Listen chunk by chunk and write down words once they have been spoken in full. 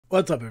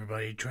What's up,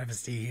 everybody?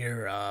 Travis D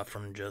here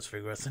from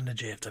JFW Wrestling, the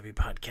JFW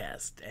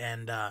Podcast.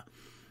 And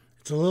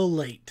it's a little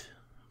late,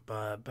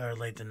 but better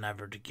late than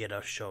never to get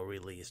a show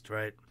released,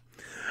 right?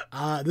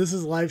 This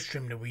is a live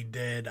stream that we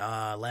did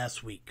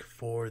last week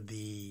for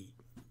the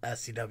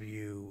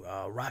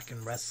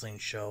SCW Wrestling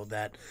Show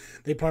that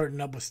they partnered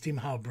up with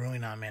Steamhouse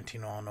Brewing on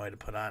Manteno, Illinois to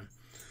put on.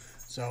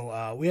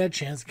 So we had a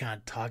chance to kind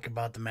of talk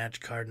about the match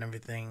card and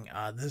everything.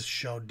 This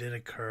show did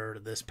occur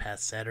this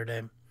past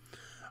Saturday.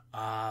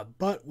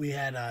 But we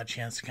had a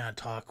chance to kind of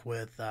talk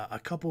with a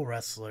couple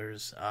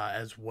wrestlers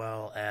as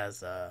well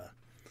as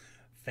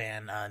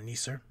fan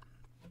Neeser.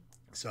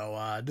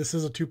 So this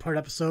is a two-part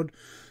episode.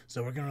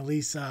 So we're going to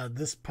release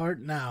this part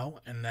now,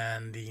 and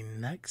then the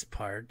next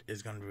part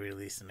is going to be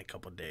released in a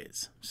couple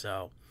days.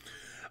 So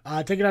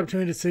take an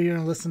opportunity to sit here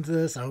and listen to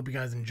this. I hope you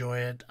guys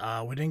enjoy it.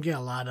 We didn't get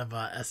a lot of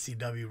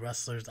SCW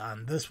wrestlers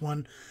on this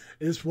one.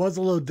 This was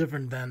a little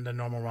different than the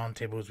normal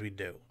roundtables we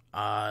do.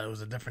 It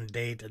was a different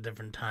date, a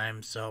different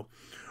time, so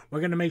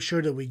we're going to make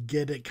sure that we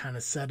get it kind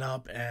of set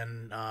up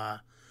and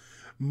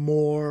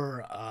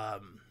more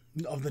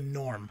of the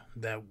norm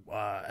that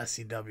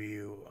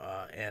SCW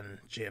and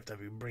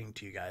JFW bring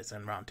to you guys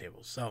in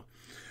roundtables. So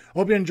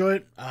hope you enjoy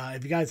it.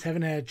 If you guys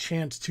haven't had a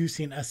chance to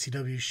see an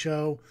SCW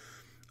show,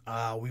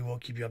 we will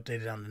keep you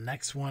updated on the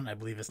next one. I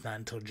believe it's not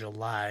until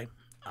July.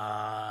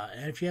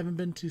 And if you haven't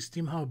been to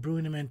Steamhouse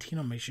Brewing in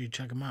Manteno, make sure you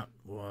check them out.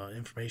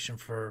 Information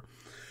for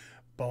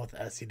both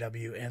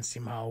SCW and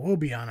Steamhouse will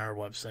be on our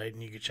website,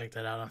 and you can check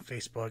that out on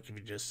Facebook if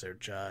you just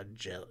search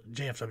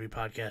JFW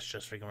Podcast,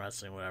 Just Freaking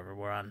Wrestling, whatever.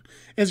 We're on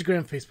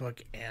Instagram,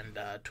 Facebook, and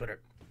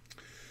Twitter.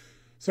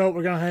 So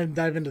we're going to head and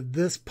dive into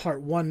this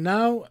part one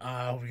now.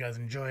 I hope you guys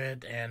enjoy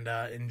it and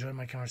enjoy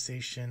my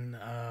conversation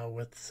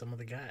with some of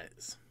the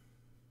guys.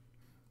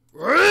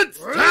 It's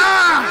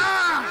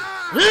time!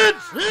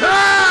 It's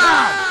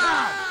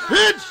time!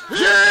 It's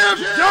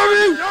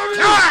JFW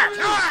time!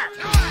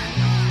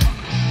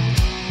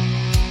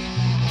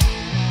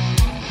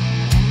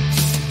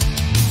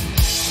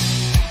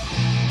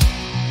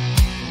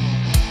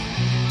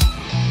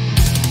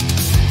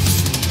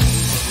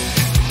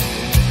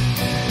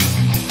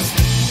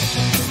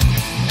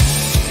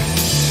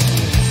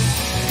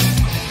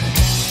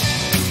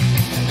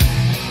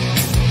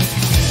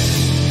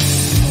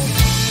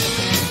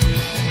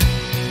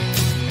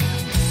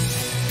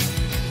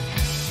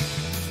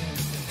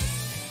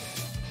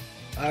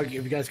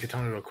 If you guys could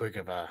tell me real quick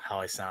about how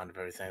I sound, if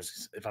everything,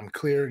 if I'm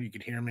clear, you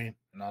could hear me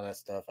and all that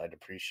stuff, I'd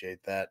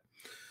appreciate that.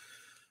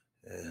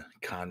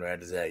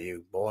 Conrad, is that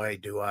you? Boy,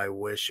 do I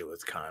wish it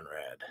was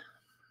Conrad.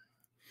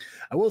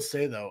 I will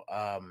say though,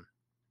 I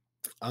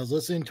was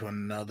listening to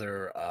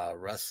another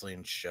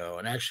wrestling show,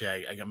 and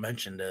actually I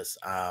mentioned this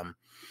on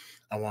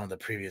one of the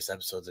previous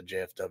episodes of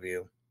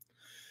JFW.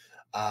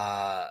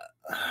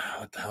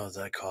 What the hell is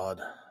that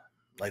called?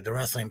 Like the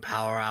Wrestling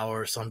Power Hour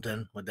or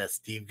something with that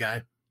Steve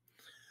guy.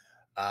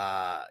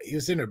 He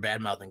was sitting there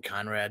bad-mouthing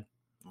Conrad,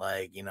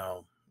 like, you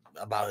know,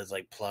 about his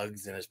like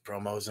plugs and his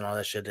promos and all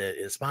that shit,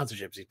 his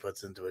sponsorships he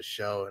puts into his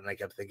show. And I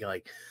kept thinking,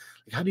 like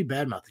how do you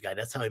badmouth the guy?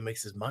 That's how he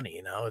makes his money,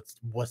 you know. It's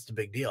what's the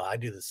big deal? I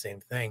do the same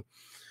thing.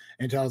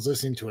 Until I was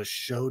listening to a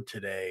show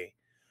today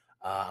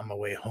on my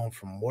way home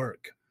from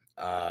work.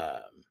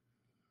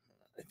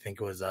 I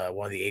think it was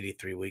one of the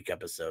 83 week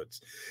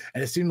episodes,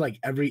 and it seemed like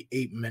every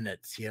 8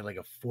 minutes he had like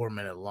a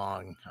 4-minute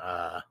long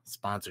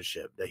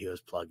sponsorship that he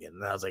was plugging,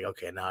 and I was like,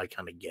 okay, now I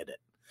kind of get it.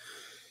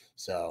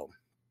 So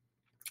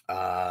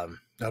that'll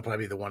probably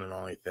be the one and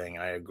only thing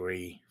I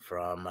agree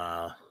from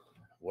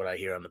what I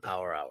hear on the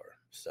Power Hour.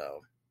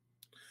 So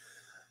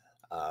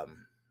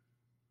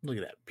look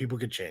at that, people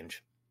could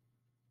change.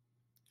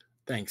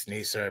 Thanks,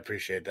 Nisa, I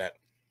appreciate that.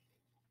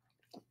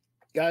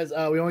 Guys,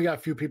 we only got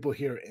a few people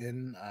here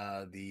in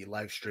the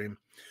live stream,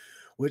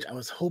 which I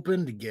was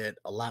hoping to get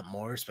a lot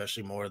more,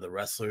 especially more of the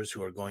wrestlers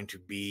who are going to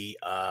be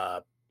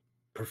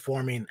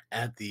performing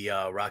at the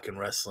Rock and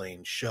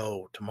Wrestling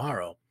show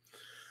tomorrow.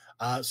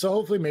 So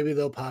hopefully maybe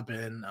they'll pop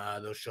in.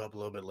 They'll show up a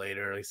little bit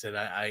later. Like I said,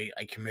 I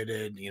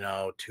committed,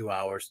 2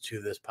 hours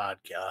to this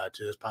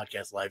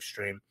podcast live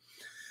stream.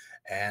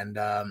 And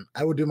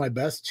I will do my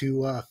best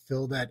to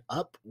fill that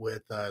up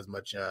with as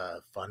much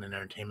fun and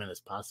entertainment as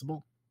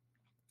possible.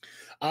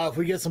 If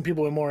we get some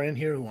people more in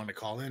here who want to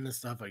call in and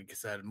stuff, like I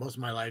said, most of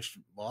my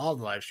all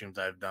the live streams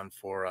I've done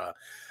for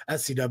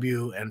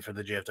SCW and for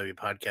the JFW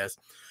podcast,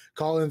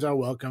 call-ins are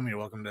welcome. You're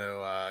welcome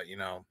to,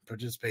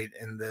 participate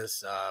in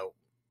this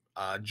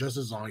just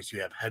as long as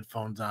you have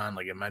headphones on.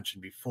 Like I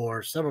mentioned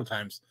before several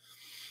times,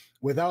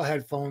 without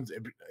headphones,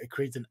 it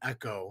creates an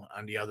echo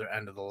on the other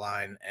end of the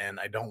line, and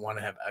I don't want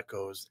to have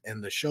echoes in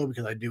the show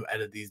because I do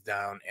edit these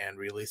down and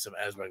release them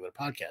as regular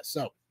podcasts.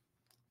 So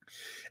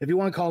if you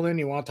want to call in,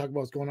 you want to talk about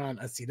what's going on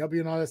at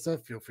SCW and all that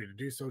stuff, feel free to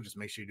do so. Just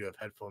make sure you do have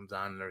headphones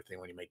on and everything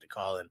when you make the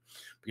call in,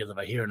 because if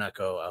I hear an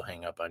echo, I'll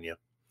hang up on you.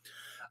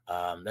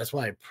 That's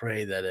why I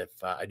pray that if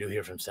I do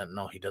hear from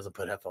Sentinel, he doesn't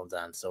put headphones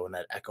on. So when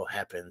that echo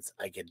happens,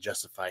 I can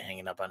justify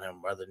hanging up on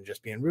him rather than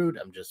just being rude.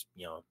 I'm just,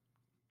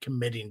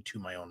 committing to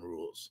my own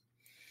rules.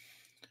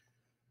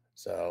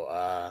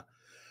 So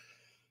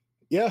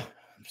Yeah.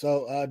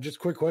 So just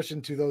quick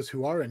question to those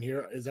who are in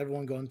here. Is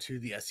everyone going to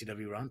the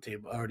SCW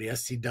Roundtable or the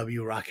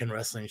SCW Rock and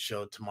Wrestling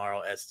Show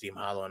tomorrow at Steam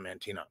Hollow in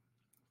Manteno?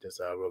 Just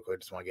real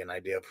quick, just want to get an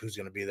idea of who's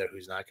going to be there,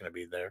 who's not going to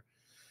be there.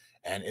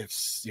 And if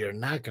you're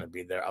not going to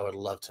be there, I would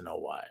love to know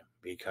why,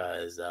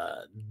 because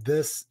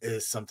this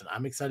is something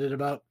I'm excited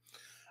about.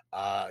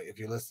 If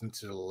you listen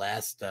to the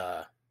last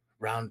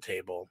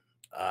roundtable,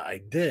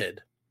 I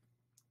did.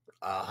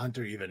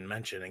 Hunter even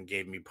mentioned and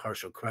gave me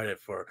partial credit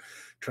for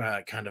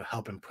trying to kind of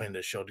helping putting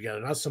the show together.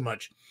 Not so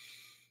much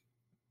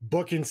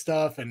booking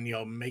stuff and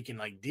making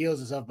like deals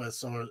and stuff,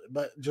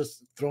 but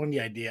just throwing the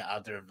idea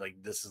out there of like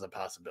this is a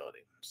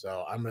possibility.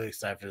 So I'm really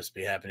excited for this to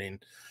be happening.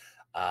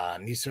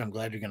 Nisa, I'm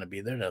glad you're going to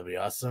be there. That'll be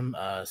awesome.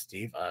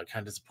 Steve, kind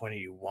of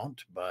disappointed you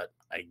won't, but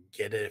I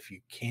get it if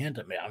you can't.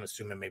 I'm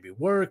assuming maybe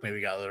work, maybe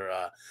you got other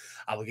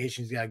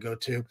obligations you got to go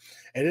to.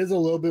 It is a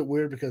little bit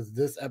weird because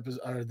this episode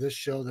or this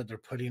show that they're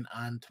putting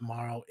on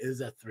tomorrow is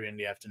at 3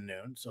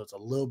 p.m, so it's a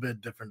little bit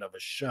different of a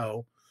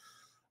show.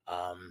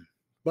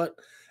 But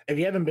if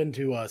you haven't been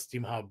to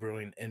Steam Hall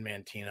Brewing in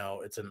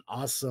Manteno, it's an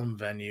awesome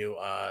venue.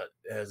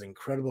 It has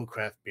incredible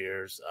craft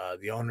beers.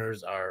 The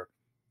owners are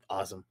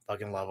awesome.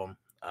 Fucking love them.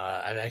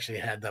 I've actually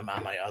had them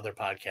on my other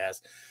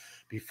podcast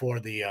before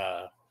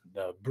the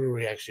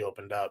brewery actually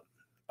opened up.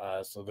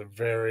 So they're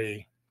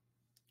very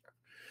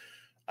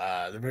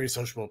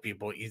sociable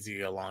people, easy to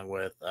get along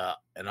with,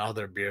 and all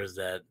their beers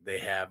that they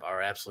have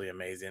are absolutely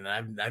amazing.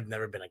 And I've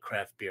never been a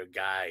craft beer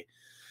guy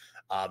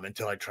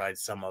until I tried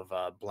some of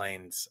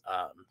Blaine's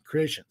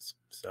creations.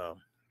 So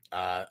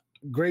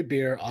great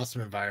beer, awesome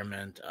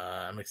environment.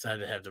 I'm excited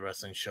to have the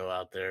wrestling show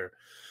out there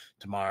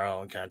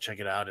tomorrow and kind of check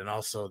it out, and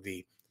also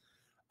the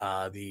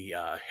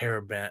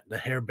hair metal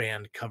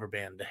cover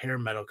band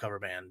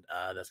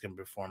that's going to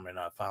be performing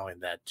following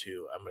that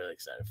too. I'm really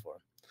excited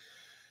for.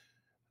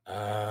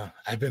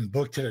 I've been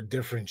booked at a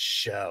different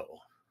show.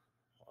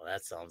 Well,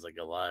 that sounds like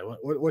a lie.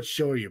 What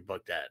show are you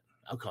booked at?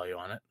 I'll call you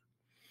on it.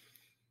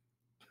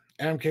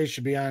 MK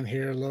should be on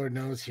here. Lord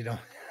knows you don't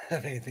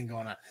have anything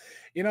going on.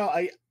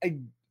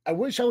 I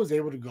wish I was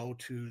able to go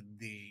to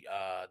the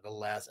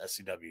last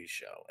SCW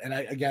show, and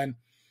again,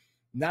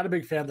 not a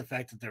big fan of the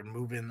fact that they're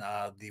moving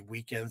the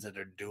weekends that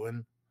they're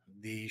doing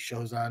the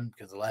shows on,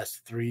 because the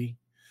last 3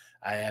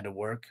 I had to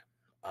work.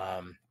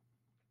 But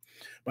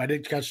I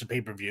did catch the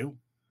pay-per-view,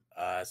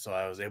 so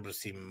I was able to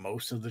see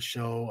most of the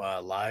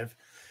show live,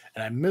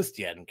 and I missed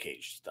the Adam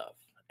Cage stuff.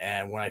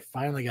 And when I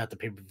finally got the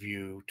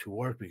pay-per-view to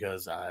work,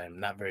 because I'm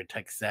not very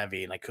tech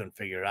savvy and I couldn't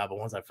figure it out, but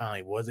once I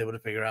finally was able to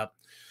figure it out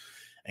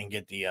and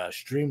get the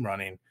stream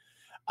running,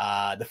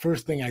 the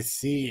first thing I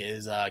see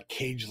is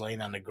Cage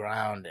laying on the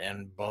ground,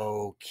 and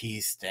Bo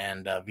Keast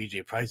and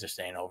VJ Price are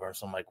staying over.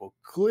 So I'm like, well,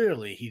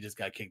 clearly he just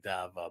got kicked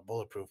out of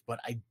Bulletproof, but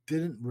I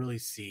didn't really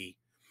see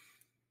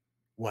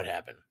what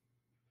happened.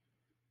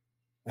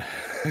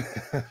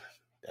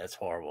 That's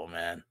horrible,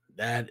 man.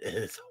 That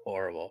is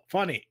horrible.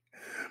 Funny,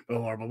 but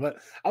horrible. But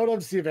I would love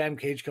to see if Adam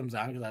Cage comes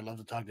on, because I'd love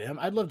to talk to him.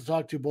 I'd love to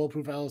talk to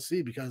Bulletproof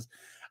LLC, because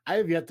I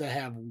have yet to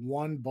have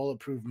one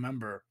Bulletproof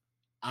member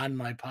on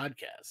my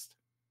podcast.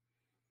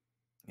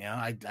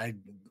 I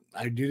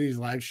do these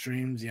live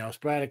streams,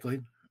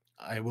 sporadically.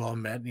 I will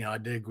admit, I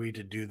did agree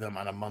to do them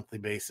on a monthly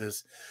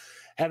basis.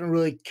 Haven't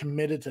really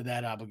committed to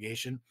that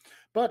obligation.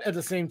 But at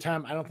the same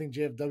time, I don't think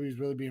JFW is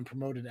really being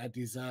promoted at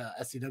these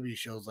SCW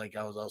shows like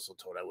I was also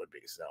told I would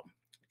be. So,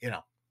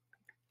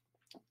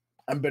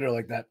 I'm bitter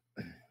like that.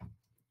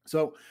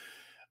 So,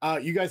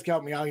 you guys can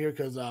help me out here,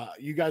 because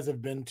you guys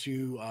have been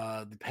to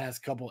the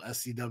past couple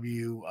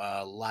SCW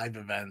live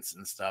events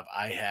and stuff.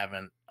 I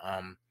haven't.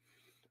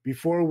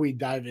 Before we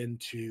dive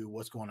into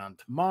what's going on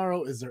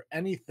tomorrow, is there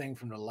anything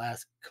from the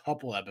last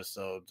couple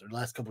episodes or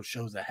last couple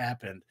shows that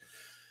happened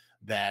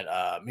that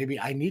maybe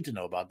I need to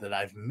know about that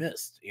I've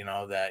missed?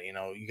 That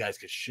you guys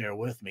could share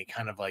with me,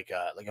 kind of like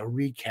a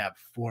recap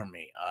for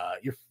me.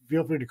 You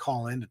feel free to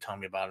call in to tell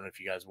me about it if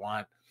you guys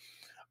want,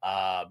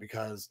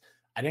 because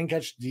I didn't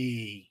catch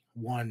the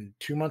one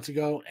 2 months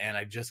ago, and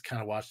I just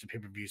kind of watched the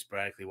pay-per-view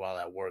sporadically while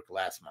at work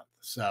last month.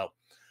 So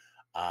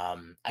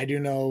I do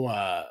know,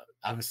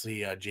 obviously,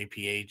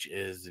 JPH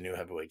is the new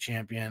heavyweight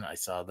champion. I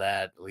saw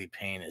that. Elite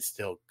Pain is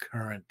still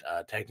current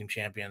tag team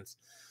champions.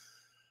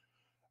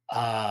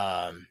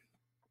 I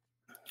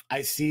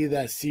see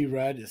that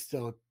C-Red is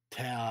still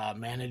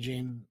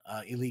managing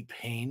Elite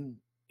Pain,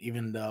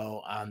 even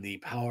though on the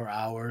Power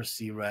Hour,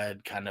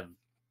 C-Red kind of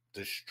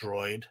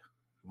destroyed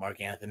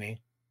Mark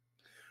Anthony,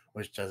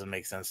 which doesn't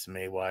make sense to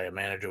me why a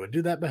manager would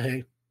do that, but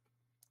hey,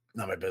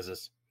 not my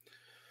business.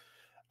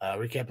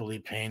 Recap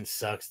Elite Pain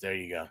sucks. There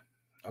you go.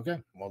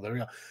 Okay, well, there we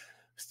go.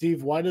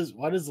 Steve, why does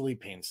Elite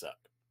Pain suck?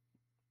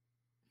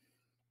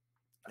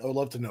 I would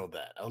love to know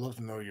that. I would love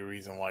to know your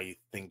reason why you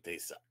think they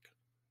suck,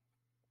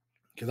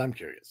 because I'm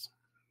curious.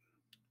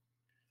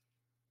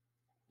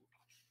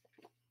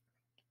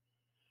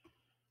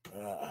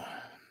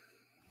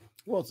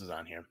 Who else is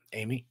on here?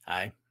 Amy,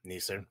 hi.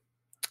 Nisa.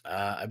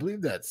 I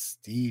believe that's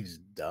Steve's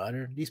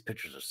daughter. These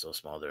pictures are so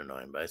small, they're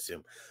annoying, but I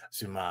assume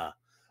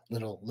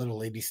little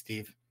lady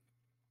Steve.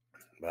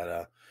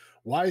 But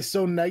Why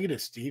so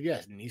negative, Steve?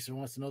 Yes, Neeser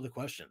wants to know the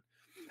question.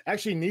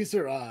 Actually,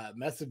 Neeser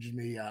messaged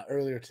me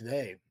earlier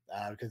today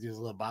because he was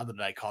a little bothered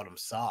that I called him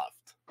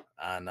soft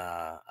on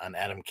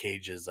Adam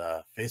Cage's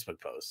Facebook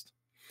post.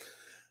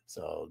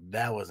 So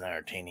that was an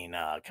entertaining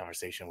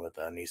conversation with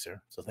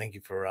Neeser. So thank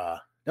you for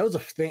that was a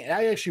thing.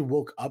 I actually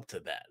woke up to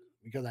that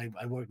because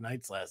I worked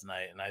nights last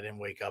night and I didn't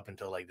wake up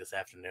until like this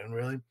afternoon,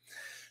 really.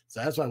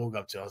 So that's what I woke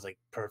up to. I was like,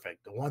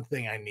 perfect. The one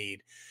thing I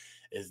need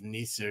is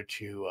Neeser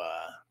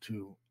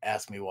to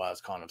ask me why I was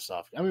calling him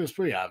soft. I mean, it was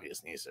pretty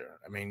obvious, Neeser.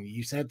 I mean,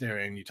 you sat there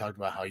and you talked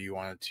about how you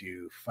wanted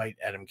to fight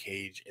Adam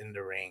Cage in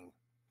the ring,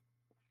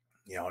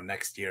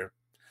 next year.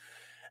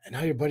 And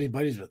now you're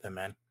buddies with him,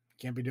 man. You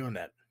can't be doing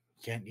that.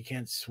 You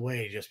can't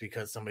sway just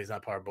because somebody's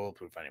not part of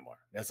Bulletproof anymore.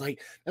 That's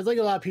like a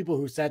lot of people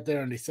who sat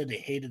there and they said they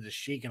hated the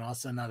Sheik and all of a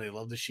sudden now they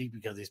love the Sheik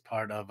because he's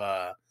part of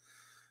the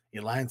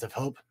Alliance of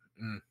Hope.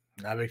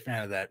 Not a big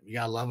fan of that. You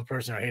gotta love a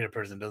person or hate a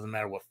person. It doesn't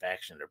matter what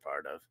faction they're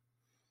part of.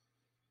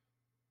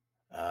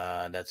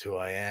 That's who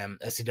I am.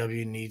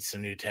 SCW needs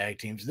some new tag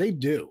teams. They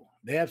do.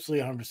 They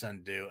absolutely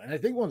 100% do. And I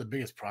think one of the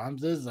biggest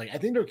problems is I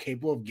think they're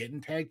capable of getting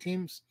tag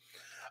teams.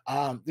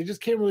 They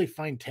just can't really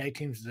find tag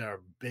teams that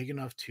are big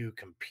enough to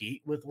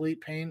compete with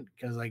Elite Pain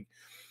because I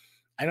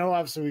know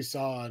obviously we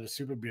saw the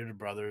Super Bearded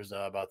Brothers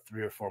about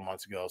 3 or 4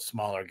 months ago,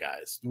 smaller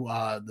guys.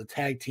 The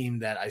tag team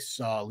that I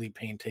saw Elite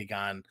Pain take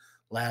on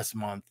last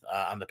month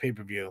on the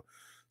pay-per-view,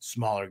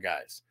 smaller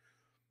guys.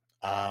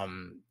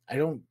 I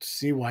don't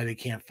see why they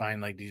can't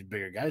find these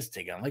bigger guys to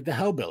take on, like the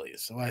Hellbillies.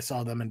 So I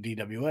saw them in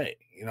DWA.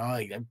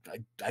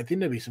 I think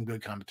there'd be some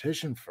good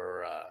competition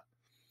for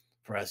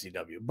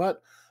SCW.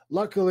 But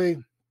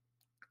luckily,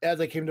 as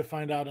I came to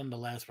find out on the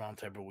last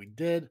roundtable we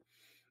did,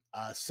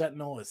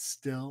 Sentinel is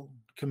still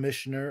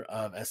commissioner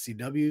of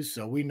SCW,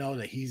 so we know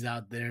that he's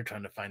out there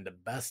trying to find the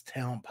best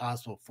talent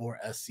possible for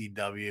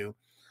SCW.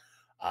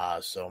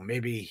 So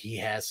maybe he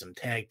has some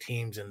tag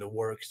teams in the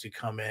works to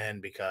come in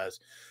because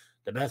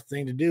the best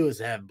thing to do is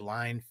have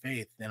blind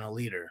faith in a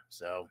leader.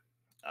 So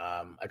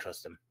I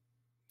trust him.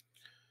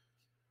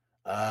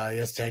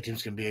 Yes, tag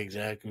teams can be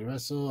exactly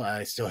wrestle.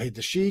 I still hate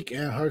the Sheik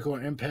and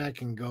Hardcore Impact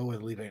can go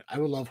with leaving. I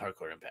would love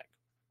Hardcore Impact.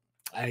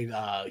 I'm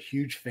a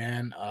huge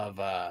fan of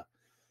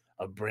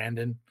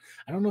Brandon.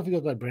 I don't know if he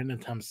goes by Brandon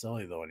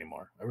Tomaselli though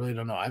anymore. I really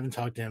don't know. I haven't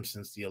talked to him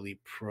since the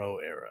Elite Pro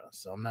era,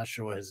 so I'm not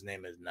sure what his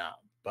name is now.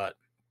 But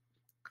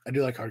I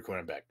do like Hardcore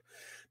Impact.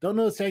 Don't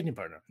know his tag team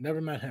partner.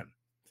 Never met him.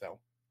 So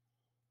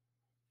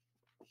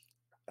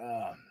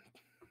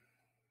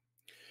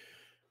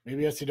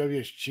maybe SCW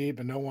is cheap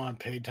and don't want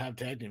paid top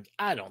tag teams.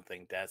 I don't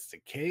think that's the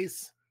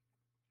case.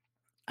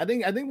 I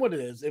think what it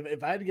is,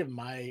 if I had to give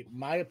my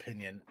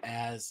opinion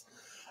as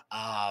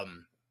a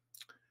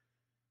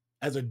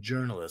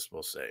journalist,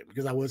 we'll say,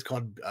 because I was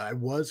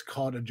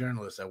called a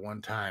journalist at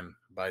one time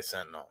by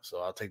Sentinel. So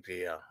I'll take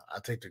the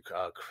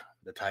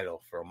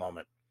title for a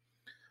moment.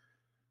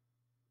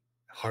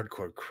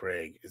 Hardcore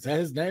Craig, is that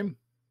his name?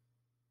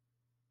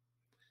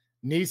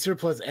 Neeser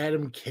plus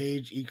Adam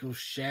Cage equals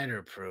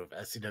Shatterproof.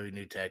 SCW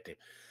new tag team.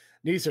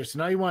 Neeser, so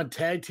now you want to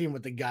tag team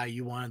with the guy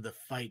you wanted to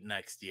fight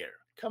next year.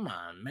 Come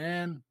on,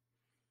 man.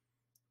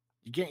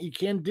 You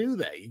can't do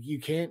that. You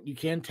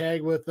can't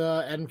tag with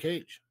Adam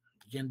Cage.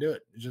 You can't do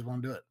it. You just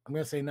won't do it. I'm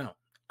gonna say no.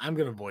 I'm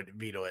gonna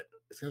veto it.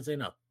 It's gonna say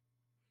no.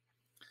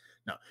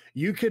 No.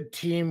 You could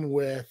team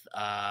with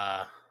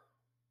Paulie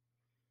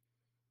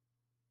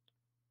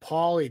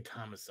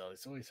Tomaselli.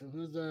 So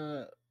who's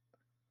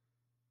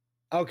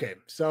okay,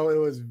 so it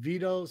was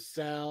Vito,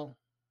 Sal,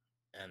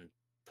 and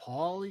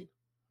Paulie.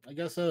 I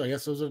guess so. I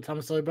guess those are the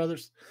Tomaselli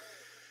brothers.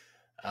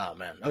 Oh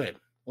man. Okay.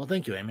 Well,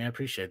 thank you, Amy. I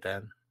appreciate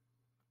that.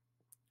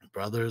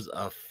 Brothers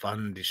of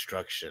Fun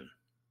Destruction.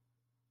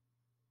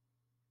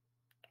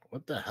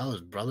 What the hell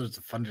is Brothers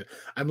of Fun?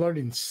 I'm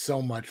learning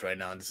so much right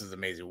now, and this is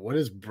amazing. What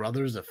is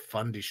Brothers of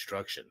Fun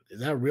Destruction? Is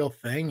that a real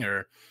thing,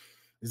 or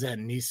is that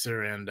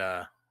Neeser and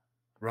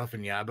Ruff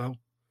and Yabo?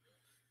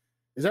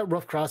 Is that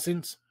Rough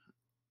Crossings?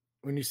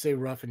 When you say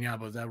Ruff and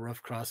Yabo, is that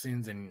Rough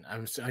Crossings? And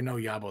I know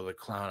Yabo the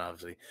Clown,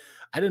 obviously.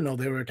 I didn't know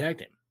they were a tag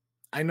team.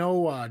 I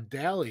know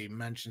Dally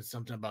mentioned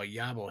something about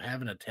Yabo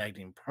having a tag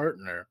team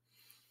partner,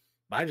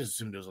 but I just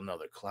assumed it was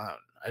another clown.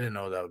 I didn't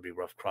know that would be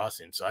Rough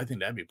Crossing, so I think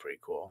that'd be pretty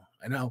cool.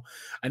 I know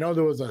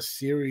there was a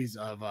series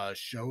of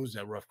shows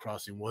that Rough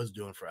Crossing was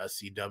doing for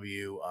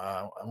SCW.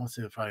 I want to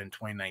say it was probably in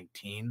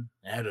 2019.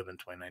 It had to have been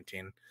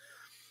 2019.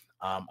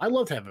 I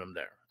loved having them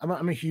there.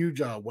 I'm a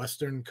huge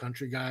Western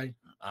country guy.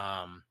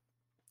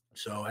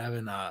 So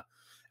having a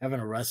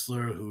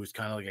wrestler who's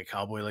kind of like a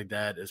cowboy like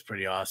that is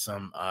pretty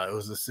awesome. It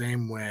was the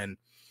same when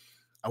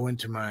I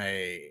went to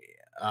my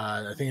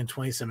I think in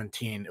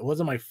 2017. It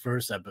wasn't my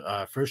first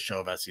show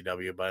of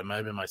SCW, but it might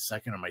have been my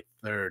second or my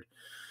third.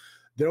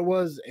 There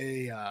was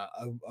a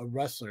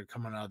wrestler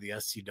coming out of the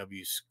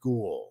SCW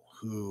school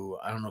who,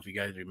 I don't know if you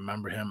guys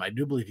remember him. I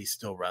do believe he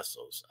still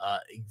wrestles.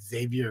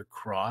 Xavier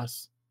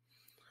Cross.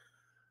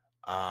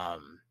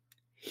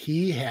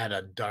 He had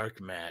a dark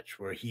match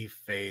where he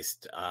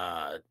faced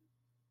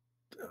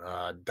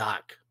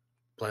Doc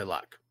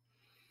Blaylock.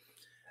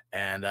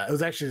 And it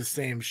was actually the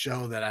same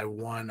show that I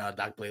won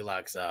Doc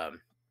Blaylock's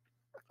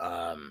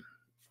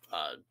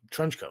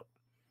trench coat,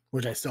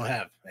 which I still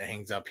have. It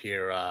hangs up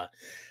here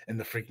in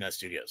the Freaknet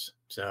Studios.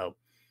 So,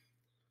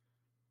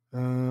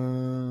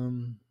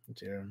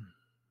 let's hear.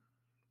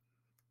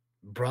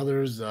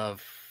 Brothers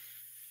of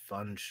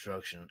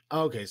Funstruction.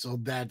 Okay, so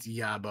that's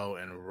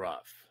Yabo and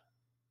Ruff.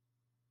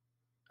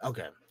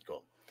 Okay,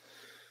 cool.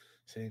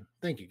 See,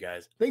 thank you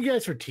guys. Thank you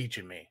guys for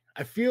teaching me.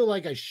 I feel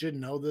like I should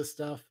know this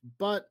stuff,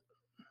 but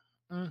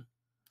I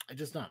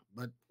just don't.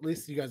 But at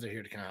least you guys are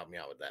here to kind of help me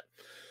out with that.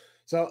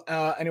 So,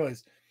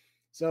 anyways,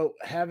 so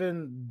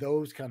having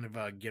those kind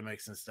of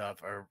gimmicks and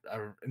stuff are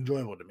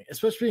enjoyable to me,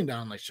 especially being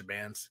down like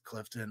Shabans,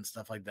 Clifton,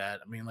 stuff like that.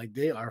 I mean, like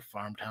they are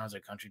farm towns or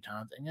country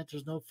towns, and yet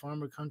there's no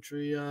farm or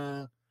country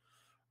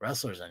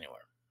wrestlers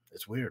anywhere.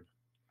 It's weird.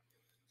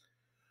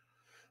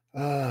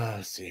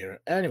 Let's see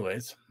here.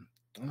 Anyways,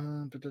 what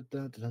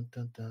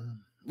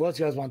else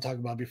you guys want to talk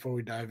about before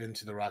we dive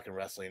into the Rock and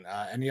Wrestling?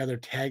 Any other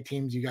tag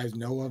teams you guys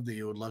know of that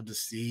you would love to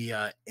see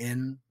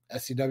in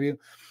SCW?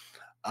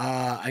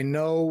 I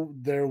know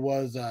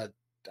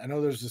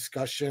there's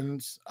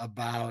discussions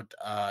about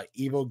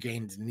Evil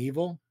Gains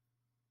Neville.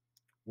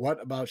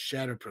 What about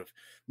Shatterproof?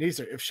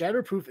 Neeser, if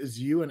Shatterproof is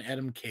you and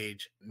Adam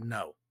Cage,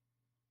 no.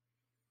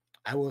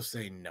 I will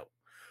say no.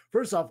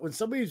 First off, when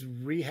somebody's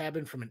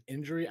rehabbing from an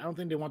injury, I don't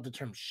think they want the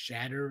term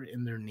shatter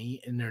in their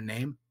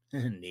name.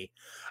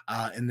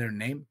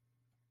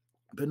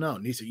 But no,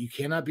 Nisa, you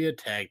cannot be a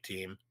tag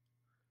team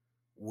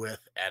with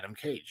Adam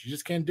Cage. You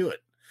just can't do it.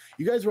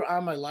 You guys were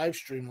on my live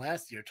stream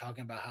last year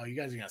talking about how you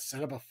guys are going to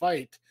set up a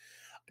fight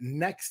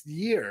next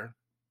year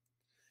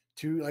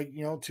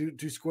to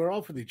square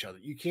off with each other.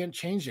 You can't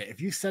change it.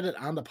 If you said it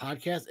on the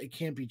podcast, it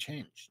can't be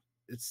changed.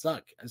 It's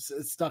stuck.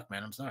 It's stuck,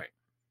 man. I'm sorry.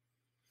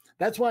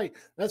 That's why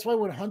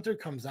when Hunter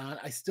comes on,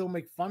 I still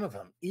make fun of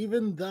him,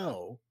 even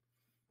though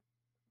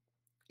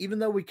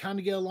we kind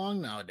of get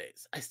along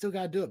nowadays. I still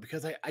got to do it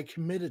because I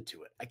committed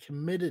to it. I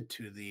committed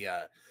to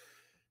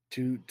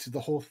the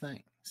whole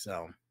thing.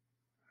 So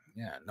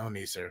yeah, no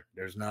need, sir.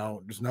 There's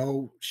no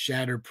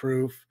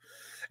Shatterproof.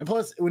 And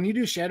plus, when you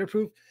do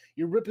Shatterproof,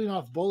 you're ripping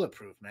off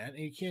Bulletproof, man. And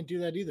you can't do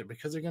that either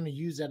because they're going to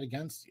use that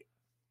against you.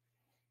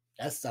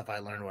 That's stuff I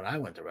learned when I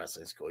went to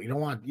wrestling school. You don't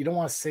want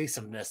to say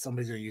something that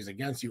somebody's going to use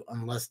against you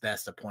unless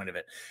that's the point of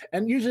it.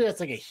 And usually that's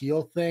like a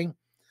heel thing.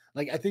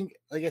 I think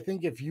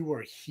if you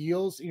were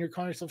heels and you're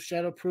calling yourself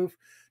Shadowproof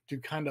to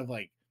kind of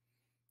like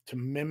to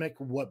mimic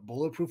what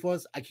Bulletproof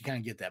was, I can kind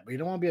of get that. But you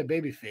don't want to be a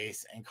baby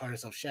face and call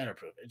yourself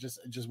Shadowproof. It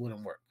just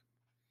wouldn't work.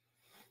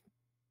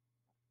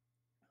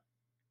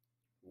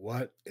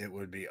 What? It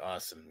would be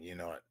awesome. You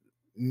know it.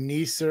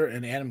 Neeser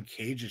and Adam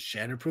Cage as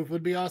Shatterproof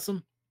would be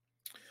awesome.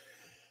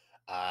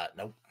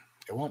 Nope,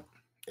 it won't.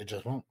 It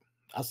just won't.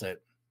 I'll say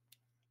it.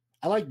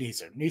 I like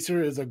Neeser.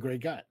 Neeser is a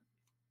great guy.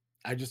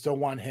 I just don't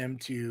want him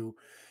to,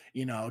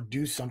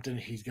 do something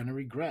he's going to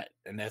regret.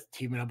 And that's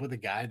teaming up with a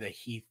guy that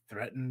he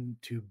threatened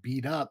to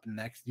beat up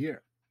next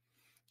year.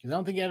 Because I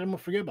don't think Adam will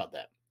forget about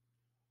that.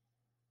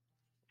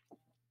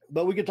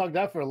 But we could talk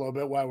that for a little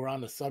bit while we're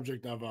on the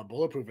subject of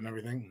Bulletproof and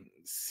everything.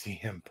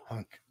 CM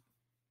Punk.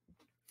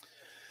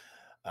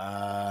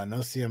 No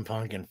CM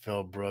Punk and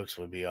Phil Brooks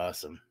would be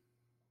awesome.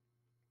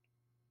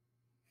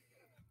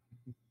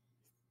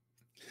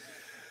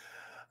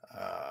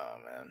 Oh,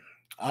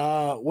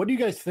 man. What do you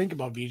guys think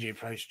about VJ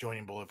Price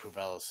joining Bulletproof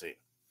LLC?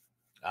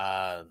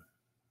 I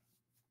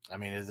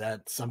mean, is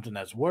that something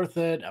that's worth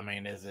it? I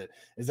mean, is that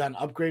an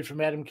upgrade from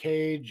Adam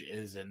Cage?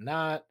 Is it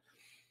not?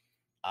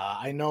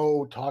 I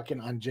know talking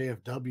on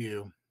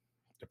JFW,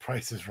 the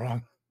price is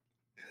wrong.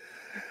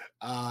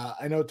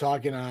 I know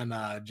talking on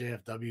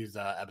JFW's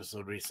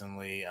episode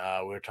recently,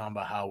 we were talking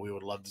about how we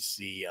would love to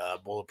see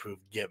Bulletproof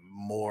get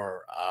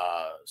more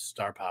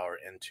star power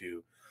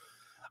into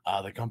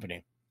the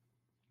company.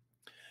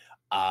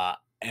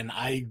 And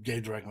I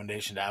gave the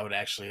recommendation that I would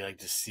actually like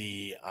to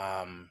see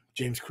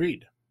James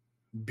Creed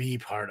be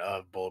part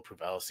of Bulletproof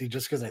LLC,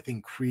 just because I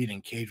think Creed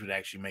and Cage would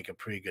actually make a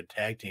pretty good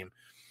tag team.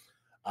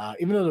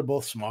 Even though they're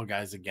both small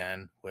guys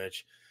again,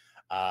 which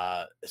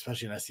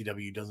especially in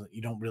SCW,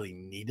 you don't really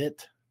need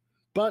it.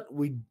 But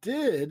we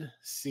did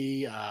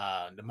see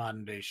the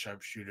modern day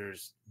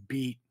sharpshooters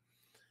beat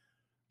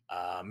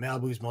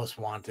Malibu's Most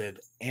Wanted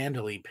and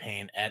Elite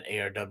Pain at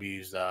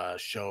ARW's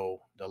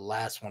show, the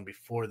last one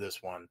before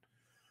this one,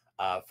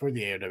 for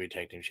the ARW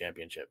Tag Team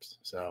Championships.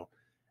 So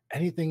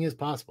anything is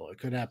possible. It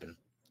could happen.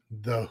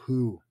 The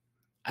Who.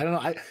 I don't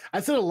know.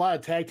 I said a lot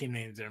of tag team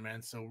names there,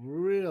 man. So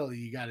really,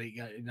 you got to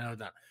narrow it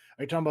down.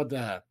 Are you talking about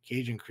the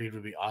Cage and Creed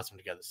would be awesome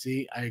together?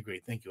 See, I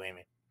agree. Thank you,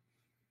 Amy.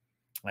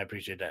 I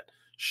appreciate that.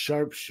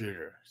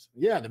 Sharpshooters.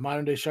 Yeah, the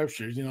modern day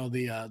sharpshooters.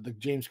 The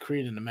James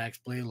Creed and the Max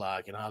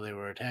Blaylock and how they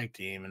were a tag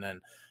team. And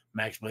then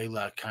Max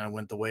Blaylock kind of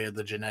went the way of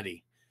the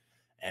Jannetty.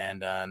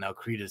 And now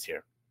Creed is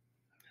here.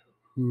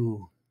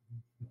 Who?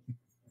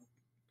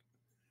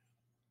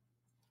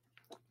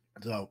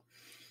 So,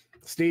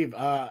 Steve,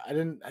 I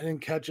didn't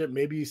catch it.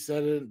 Maybe you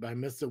said it, but I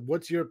missed it.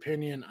 What's your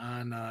opinion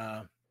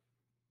on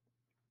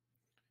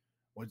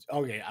Which,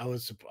 okay,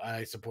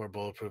 I support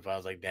Bulletproof. I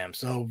was like, damn.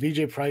 So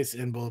VJ Price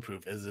in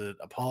Bulletproof, is it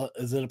a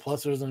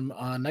plus or is it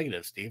a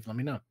negative, Steve? Let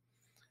me know.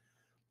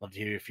 Love to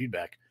hear your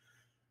feedback.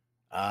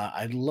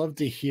 I'd love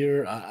to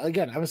hear,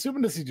 again, I'm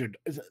assuming this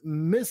is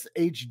Miss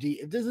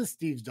HD. If this is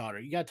Steve's daughter,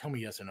 you got to tell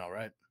me yes or no,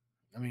 right?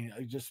 I mean,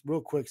 just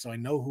real quick so I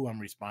know who I'm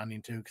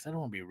responding to, because I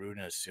don't want to be rude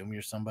and assume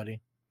you're somebody.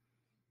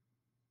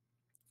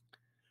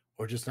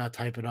 Or just not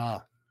type at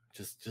all.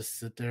 Just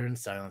sit there in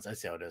silence. I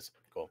see how it is.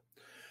 Cool.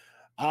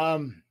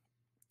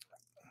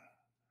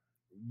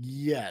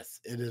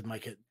 Yes, it is my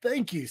kid.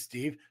 Thank you,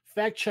 Steve.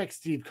 Fact check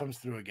Steve comes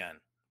through again.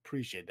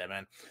 Appreciate that,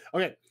 man.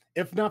 Okay,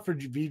 if not for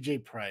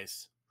VJ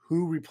Price,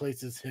 who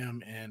replaces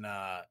him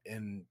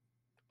in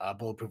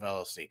Bulletproof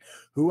LLC?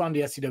 Who on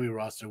the SCW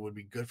roster would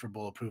be good for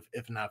Bulletproof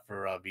if not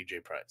for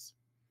VJ Price?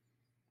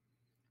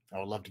 I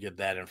would love to get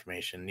that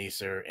information.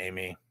 Neeser,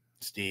 Amy,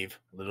 Steve,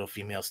 little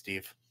female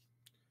Steve.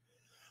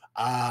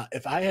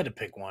 If I had to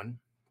pick one,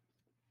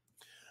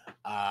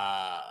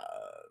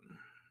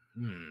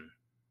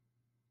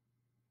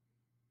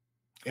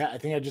 yeah, I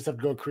think I just have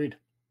to go Creed.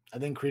 I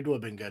think Creed would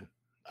have been good.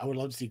 I would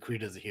love to see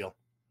Creed as a heel.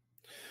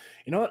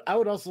 You know what? I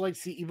would also like to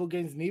see Evil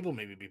Gains and Evil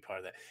maybe be part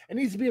of that. It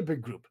needs to be a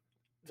big group.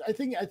 I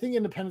think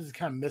Independence is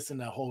kind of missing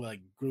that whole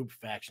like group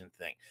faction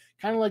thing.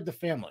 Kind of like the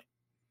family.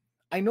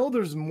 I know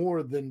there's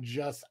more than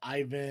just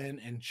Ivan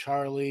and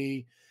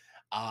Charlie,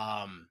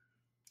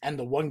 and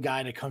the one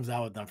guy that comes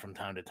out with them from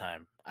time to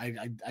time.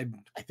 I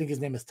think his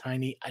name is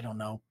Tiny. I don't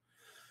know.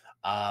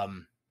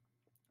 But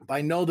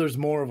I know there's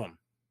more of them.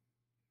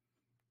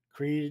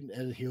 Creed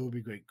as a heel would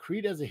be great.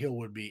 Creed as a heel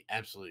would be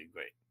absolutely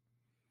great.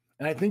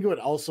 And I think it would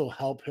also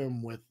help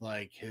him with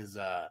like his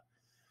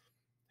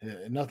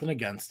nothing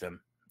against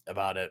him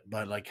about it,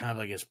 but like kind of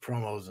like his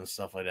promos and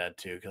stuff like that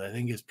too. Because I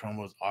think his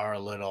promos are a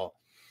little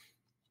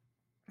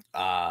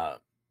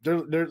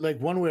they're like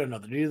one way or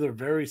another. They're either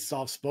very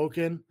soft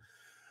spoken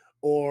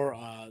or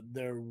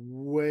they're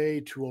way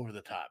too over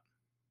the top.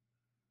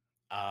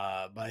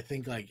 But I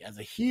think like as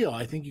a heel,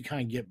 I think you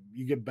kind of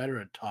get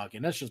better at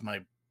talking. That's just my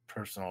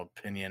personal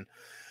opinion.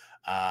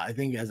 I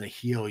think as a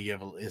heel,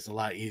 it's a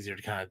lot easier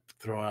to kind of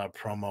throw out a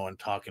promo and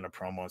talk in a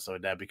promo and stuff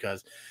like that,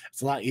 because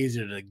it's a lot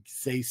easier to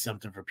say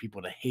something for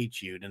people to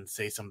hate you than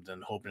say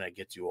something hoping that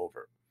gets you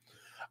over.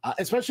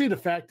 Especially the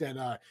fact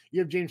that you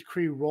have James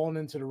Creed rolling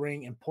into the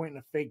ring and pointing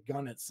a fake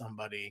gun at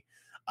somebody,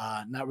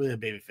 not really a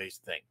babyface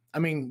thing. I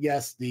mean,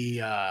 yes,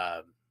 the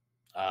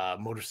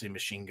Motor City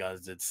Machine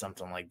Guns did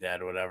something like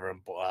that or whatever.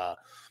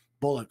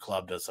 Bullet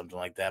Club does something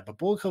like that, but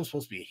Bullet Club's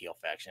supposed to be a heel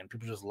faction.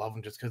 People just love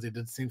them just because they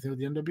did the same thing with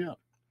the NWO.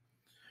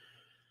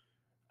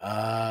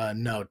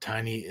 No,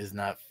 Tiny is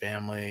not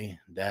family.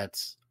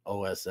 That's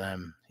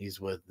OSM.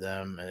 He's with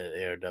them at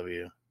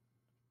ARW.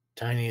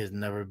 Tiny has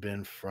never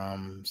been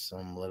from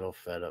some little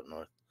fed up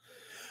north.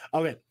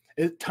 Okay,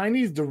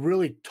 Tiny's the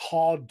really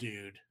tall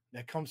dude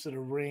that comes to the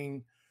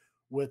ring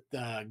with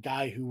the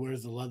guy who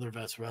wears the leather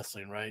vest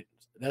wrestling, right?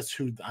 That's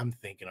who I'm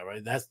thinking of,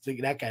 right?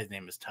 That guy's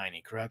name is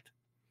Tiny, correct?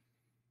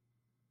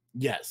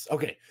 Yes.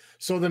 Okay.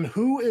 So then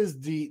who is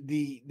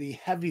the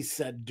heavy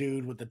set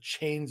dude with the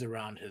chains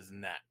around his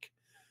neck?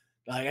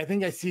 Like, I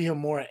think I see him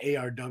more at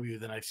ARW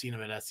than I've seen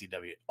him at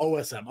SCW.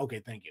 OSM. Okay,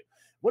 thank you.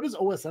 What does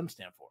OSM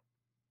stand for?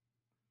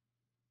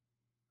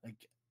 Like,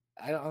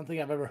 I don't think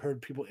I've ever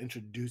heard people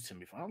introduce him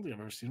before. I don't think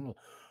I've ever seen him.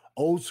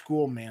 Old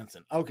School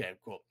Manson. Okay,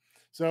 cool.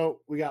 So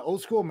we got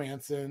Old School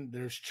Manson.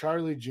 There's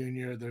Charlie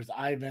Jr. There's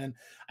Ivan.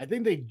 I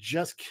think they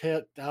just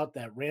kicked out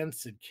that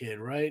Rancid kid,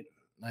 right?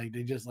 Like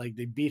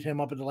they beat him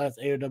up at the last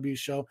ARW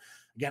show.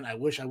 Again, I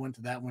wish I went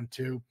to that one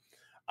too.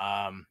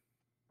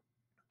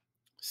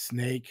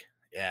 Snake.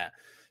 Yeah.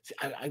 See,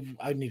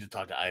 I need to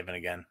talk to Ivan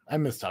again. I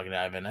miss talking to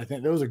Ivan. I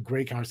think that was a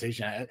great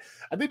conversation. I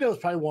think that was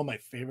probably one of my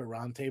favorite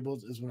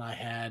roundtables is when I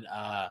had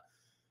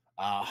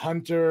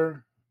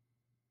Hunter,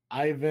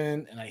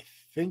 Ivan, and I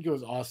think it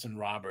was Austin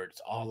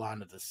Roberts all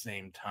on at the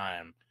same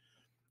time.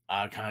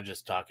 Kind of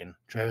just talking.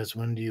 Travis,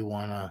 when do you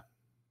want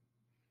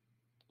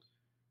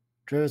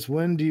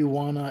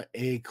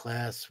a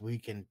class we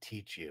can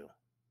teach you?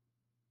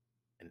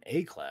 An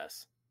A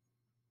class?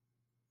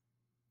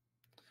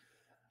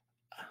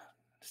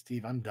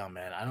 Steve, I'm dumb,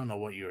 man. I don't know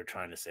what you were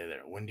trying to say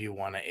there. When do you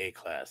want an A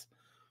class?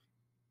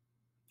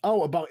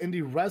 Oh, about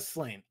indie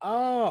wrestling.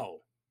 Oh,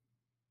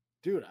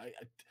 dude,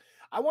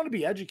 I want to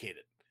be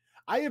educated.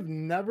 I've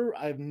never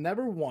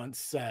once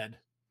said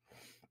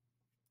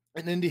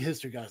an indie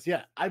history class.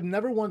 Yeah, I've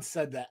never once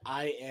said that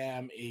I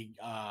am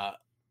I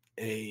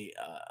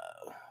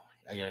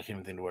can't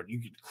even think of the word. You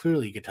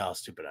could tell how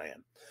stupid I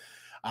am.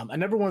 I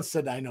never once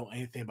said that I know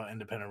anything about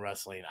independent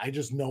wrestling. I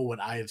just know what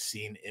I have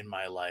seen in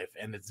my life,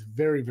 and it's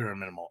very, very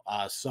minimal.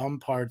 Some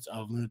parts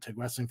of Lunatic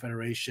Wrestling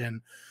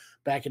Federation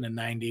back in the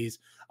 90s,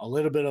 a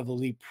little bit of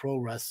Elite Pro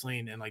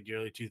Wrestling in like the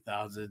early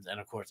 2000s, and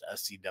of course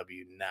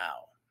SCW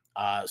now.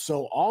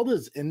 So all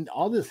this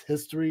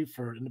history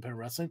for independent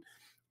wrestling,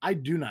 I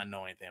do not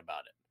know anything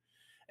about it,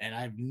 and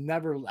I've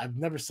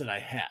never said I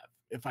have.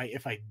 If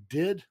I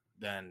did,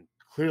 then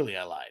clearly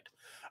I lied.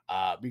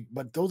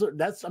 But those are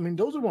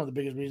one of the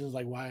biggest reasons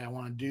like why I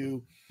want to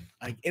do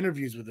like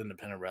interviews with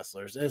independent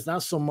wrestlers. And it's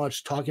not so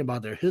much talking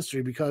about their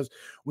history, because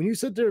when you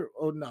sit there,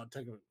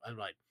 I'm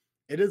like,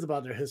 it is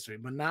about their history,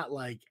 but not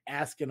like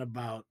asking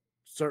about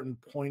certain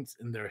points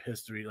in their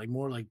history, like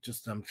more like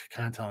just them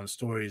kind of telling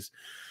stories.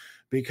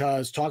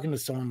 Because talking to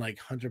someone like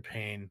Hunter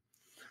Payne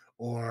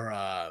or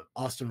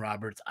Austin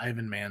Roberts,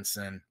 Ivan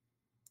Manson,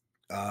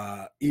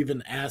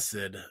 even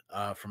Acid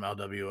from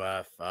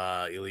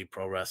LWF, Elite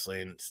Pro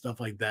Wrestling, stuff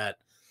like that.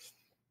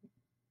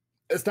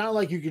 It's not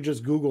like you could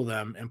just Google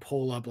them and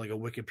pull up like a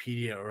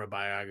Wikipedia or a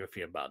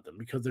biography about them,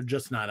 because they're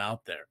just not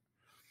out there.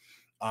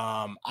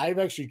 I've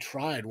actually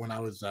tried when I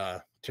was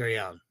Terry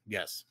Allen.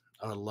 Yes,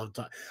 I would love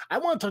to. I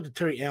want to talk to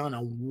Terry Allen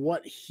on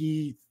what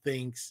he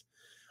thinks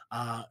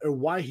or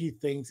why he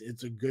thinks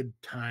it's a good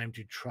time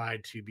to try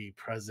to be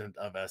president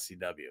of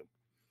SCW.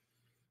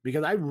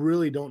 Because I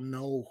really don't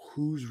know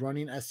who's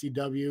running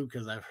SCW,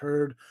 because I've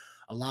heard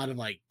a lot of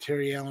like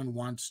Terry Allen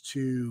wants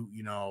to,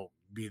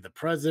 be the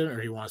president, or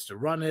he wants to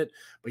run it,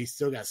 but he's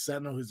still got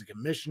Sentinel, who's the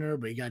commissioner,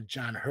 but you got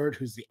John Hurt,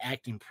 who's the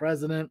acting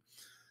president.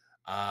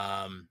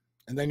 And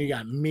then you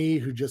got me,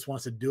 who just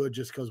wants to do it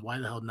just because why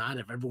the hell not?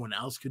 If everyone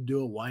else could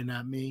do it, why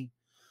not me?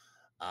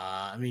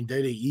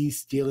 WWE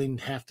stealing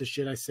half the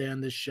shit I say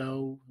on this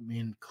show.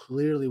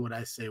 Clearly what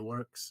I say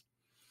works.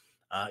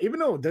 Even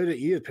though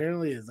WWE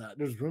apparently is,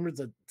 there's rumors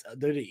that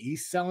WWE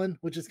selling,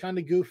 which is kind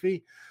of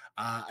goofy.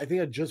 I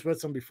think I just read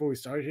some before we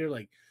started here,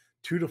 like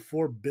 $2 to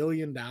 $4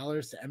 billion to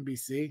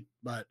NBC.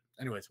 But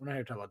anyways, we're not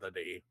here to talk about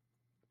WWE.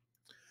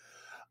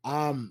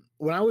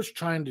 When I was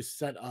trying to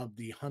set up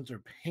the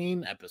Hunter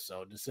Payne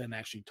episode to sit and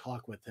actually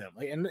talk with him,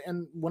 like,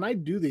 and when I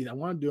do these, I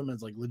want to do them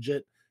as like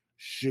legit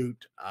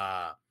shoot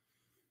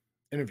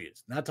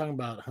interviews. Not talking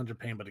about Hunter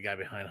Payne, but the guy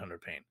behind Hunter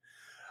Payne.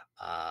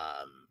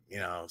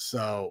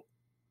 So.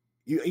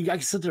 I can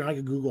sit there and I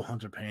could Google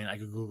Hunter Payne, I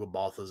could Google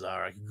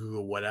Balthazar, I could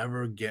Google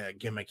whatever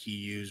gimmick he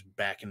used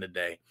back in the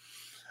day,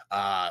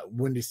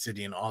 Windy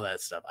City and all that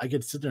stuff. I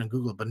could sit there and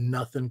Google it, but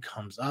nothing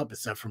comes up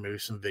except for maybe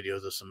some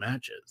videos of some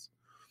matches.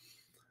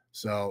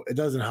 So it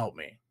doesn't help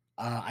me.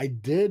 I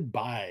did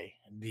buy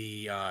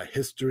the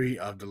History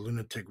of the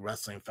Lunatic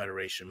Wrestling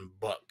Federation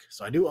book,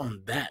 so I do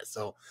own that.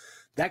 So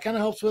that kind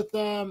of helps with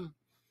a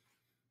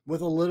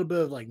little bit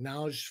of like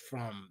knowledge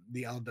from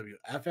the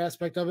LWF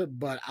aspect of it.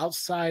 But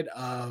outside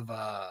of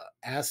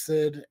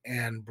Acid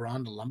and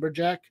Braun the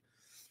Lumberjack,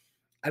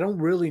 I don't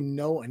really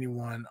know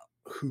anyone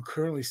who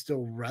currently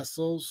still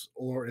wrestles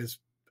or is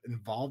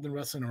involved in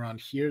wrestling around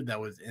here that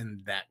was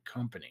in that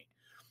company.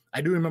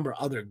 I do remember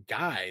other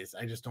guys.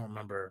 I just don't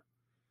remember.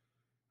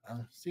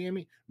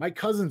 My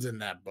cousin's in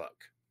that book,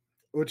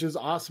 which is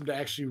awesome to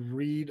actually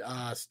read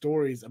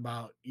stories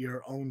about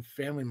your own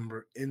family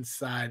member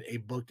inside a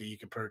book that you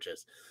can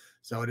purchase.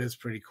 So it is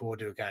pretty cool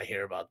to kind of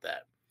hear about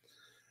that.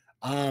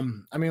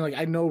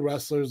 I know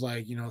wrestlers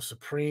like,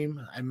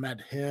 Supreme. I met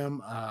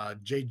him,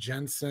 Jay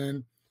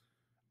Jensen,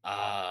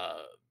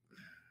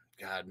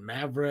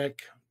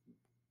 Maverick.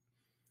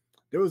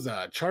 There was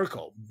a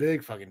Charcoal,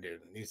 big fucking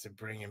dude. Needs to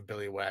bring in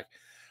Billy Whack.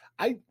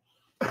 I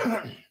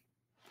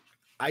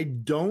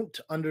don't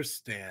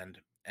understand.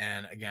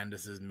 And again,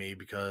 this is me,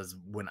 because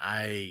when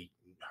I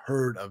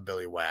heard of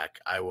Billy Whack,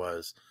 I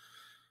was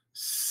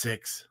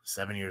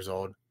 6-7 years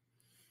old.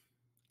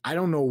 I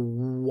don't know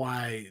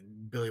why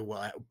Billy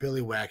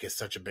Whack is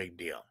such a big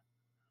deal.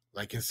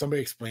 Like, can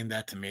somebody explain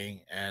that to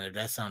me? And if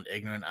that sounds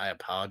ignorant, I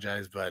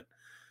apologize. But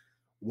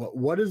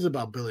what is it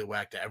about Billy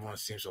Whack that everyone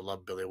seems to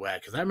love Billy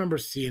Whack? Because I remember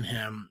seeing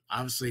him.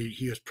 Obviously,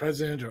 he was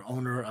president or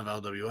owner of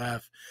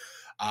LWF.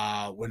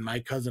 When my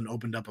cousin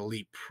opened up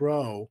Elite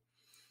Pro,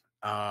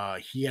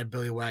 he had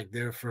Billy Whack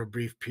there for a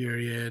brief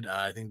period.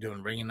 I think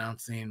doing ring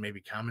announcing,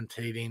 maybe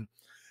commentating.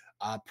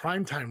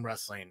 Primetime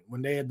Wrestling,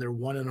 when they had their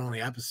one and only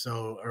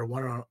episode or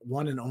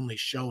one and only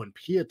show in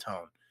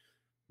Pt1,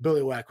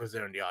 Billy Whack was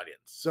there in the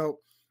audience. So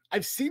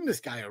I've seen this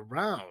guy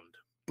around,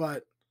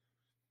 but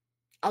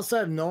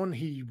outside of knowing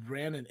he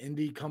ran an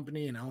indie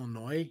company in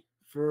Illinois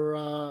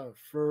for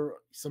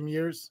some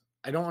years,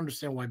 I don't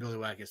understand why Billy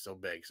Whack is so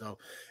big. So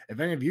if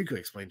any of you could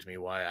explain to me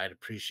why, I'd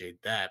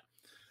appreciate that.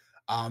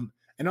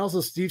 And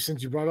also, Steve,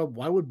 since you brought up,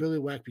 why would Billy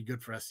Whack be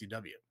good for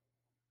SCW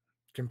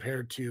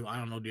compared to, I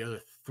don't know, the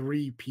other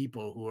 3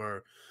 people who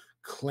are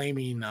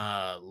claiming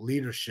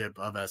leadership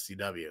of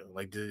SCW?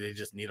 Like, do they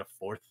just need a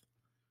 4th?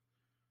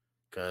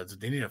 Because if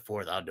they need a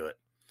 4th, I'll do it.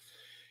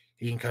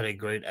 He can cut a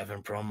great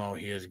effing promo.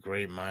 He has a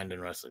great mind in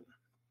wrestling.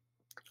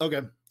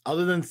 Okay.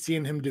 Other than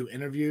seeing him do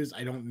interviews,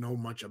 I don't know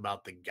much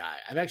about the guy.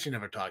 I've actually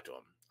never talked to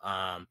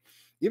him.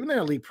 Even in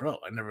Elite Pro,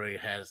 I never really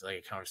had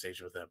like a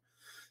conversation with him.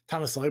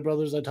 Thomas Sully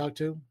Brothers I talked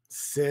to.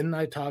 Sin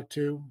I talked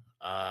to.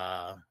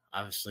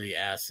 Obviously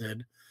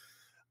Acid.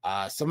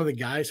 Some of the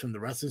guys from the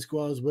wrestling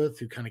school I was with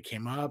who kind of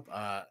came up.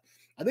 I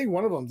think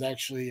one of them's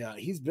actually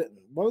he's been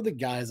one of the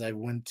guys I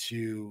went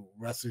to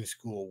wrestling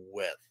school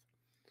with.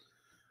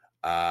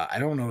 I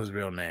don't know his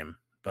real name,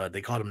 but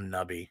they called him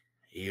Nubby.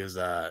 He was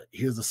a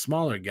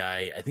smaller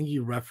guy. I think he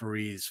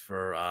referees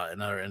for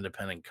another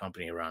independent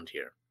company around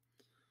here.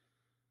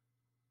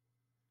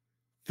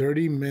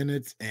 30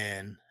 minutes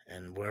in,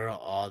 and where are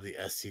all the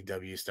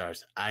SCW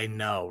stars? I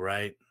know,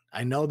 right?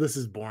 I know this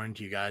is boring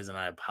to you guys, and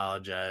I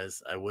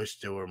apologize. I wish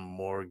there were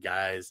more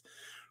guys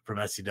from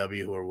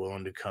SCW who are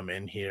willing to come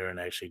in here and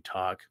actually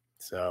talk.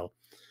 So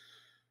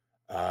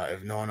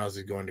if no one else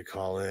is going to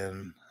call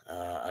in,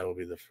 I will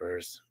be the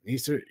first.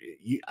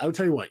 I'll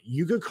tell you what,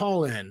 you could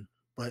call in,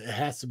 but it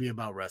has to be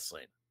about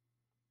wrestling.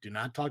 Do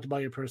not talk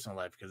about your personal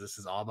life because this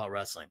is all about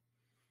wrestling.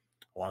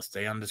 I want to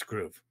stay on this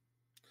groove.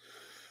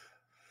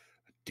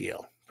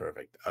 Deal.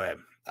 Perfect. Okay.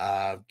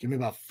 Give me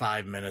about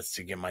 5 minutes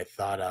to get my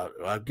thought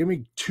out. Give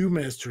me 2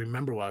 minutes to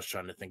remember what I was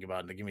trying to think about,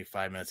 and then give me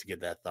 5 minutes to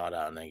get that thought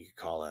out, and then you can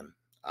call in.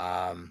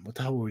 What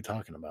the hell were we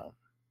talking about?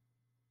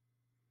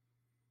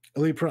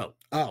 Elite Pro.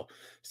 Oh,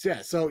 so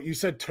yeah. So you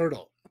said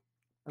Turtle.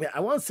 Yeah, I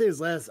want to say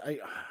his last. I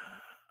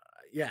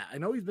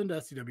know he's been to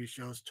SCW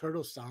shows.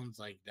 Turtle sounds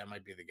like that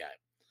might be the guy.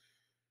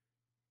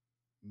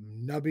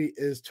 Nubby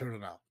is Turtle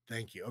now.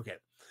 Thank you. Okay.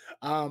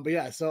 But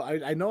yeah, so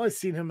I know I've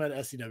seen him at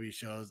SCW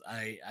shows.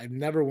 I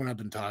never went up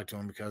and talked to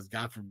him because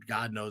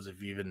God knows if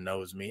he even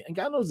knows me, and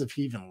God knows if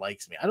he even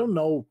likes me. I don't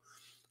know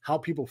how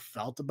people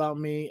felt about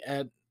me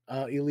at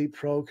Elite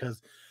Pro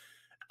because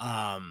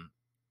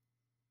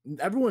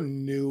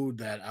everyone knew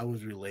that I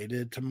was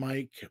related to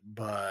Mike,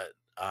 but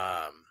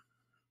I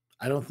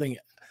don't think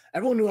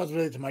everyone knew I was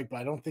related to Mike, but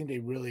I don't think they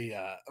really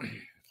I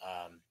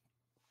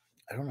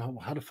don't know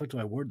how the fuck do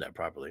I word that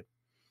properly.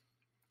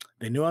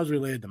 They knew I was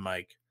related to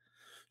Mike,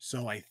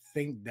 so I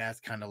think that's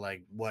kind of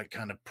like what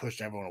kind of pushed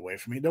everyone away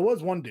from me. There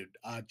was one dude,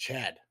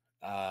 Chad.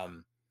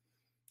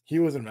 He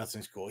was in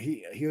wrestling school.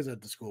 He was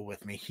at the school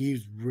with me.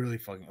 He's really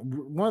fucking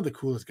one of the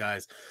coolest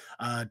guys.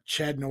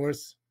 Chad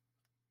Norris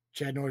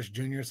Jr.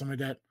 Something like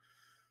that.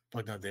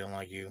 Fuck no, they don't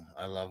like you.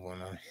 I love when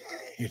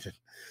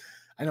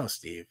I know,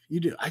 Steve.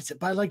 You do. I said,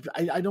 but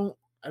I don't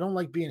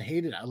like being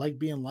hated. I like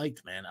being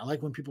liked, man. I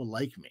like when people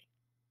like me.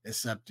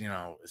 Except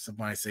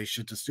when I say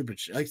shit to stupid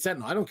shit. Like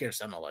Sentinel. I don't care if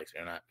Sentinel likes me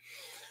or not.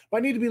 But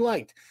I need to be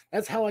liked.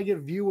 That's how I get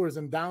viewers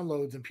and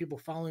downloads and people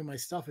following my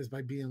stuff is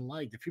by being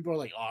liked. If people are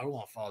like, oh, I don't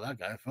want to follow that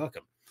guy, fuck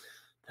him.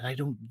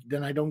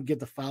 Then I don't get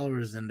the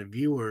followers and the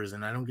viewers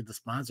and I don't get the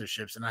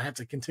sponsorships and I have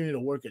to continue to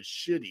work a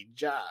shitty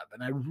job.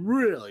 And I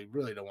really,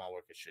 really don't want to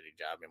work a shitty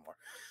job anymore.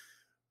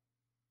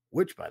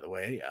 Which, by the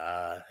way,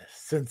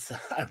 since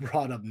I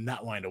brought up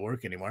not wanting to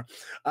work anymore,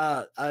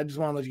 I just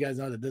want to let you guys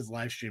know that this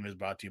live stream is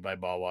brought to you by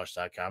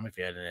ballwash.com. If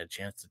you hadn't had a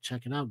chance to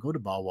check it out, go to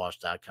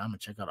ballwash.com and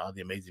check out all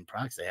the amazing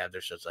products they have.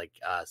 There's such like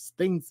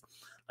things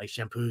like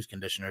shampoos,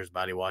 conditioners,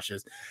 body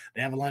washes.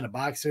 They have a line of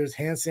boxers,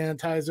 hand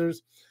sanitizers.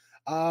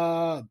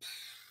 God.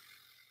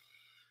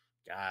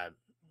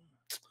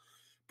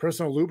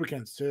 Personal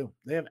lubricants too.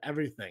 They have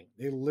everything.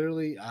 They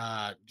literally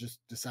just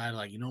decided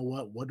like, you know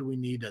what do we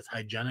need that's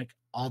hygienic?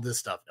 All this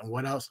stuff. And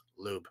what else?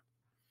 Lube.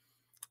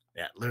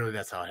 Yeah, literally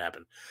that's how it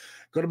happened.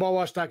 Go to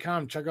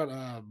ballwash.com. Check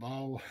out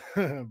ball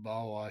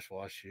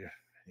wash here.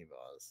 He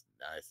was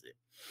nice.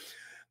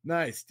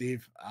 Nice,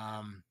 Steve.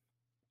 I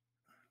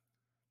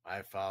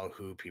follow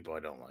who people I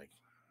don't like.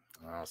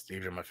 Oh,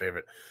 Steve, you're my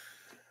favorite.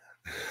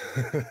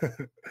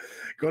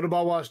 Go to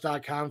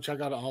ballwash.com, check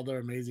out all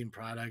their amazing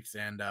products,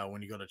 and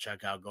when you go to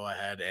checkout, go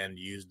ahead and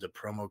use the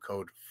promo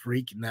code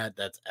FreakNet.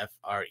 That's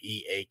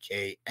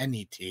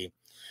FREAKNET.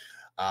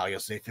 You'll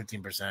save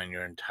 15% on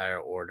your entire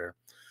order.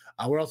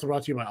 We're also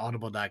brought to you by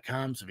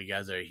Audible.com. So if you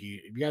guys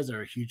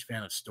are a huge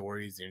fan of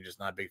stories and you're just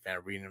not a big fan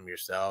of reading them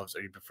yourselves,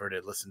 or you prefer to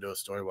listen to a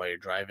story while you're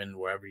driving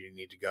wherever you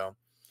need to go,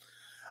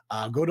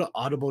 go to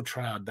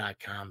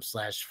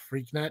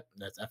audibletrial.com/freaknet.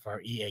 That's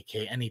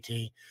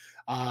FREAKNET.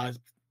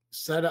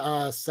 Set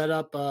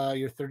up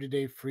your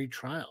 30-day free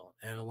trial.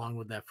 And along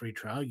with that free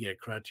trial, you get a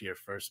credit to your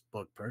first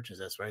book purchase.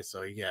 That's right.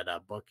 So you get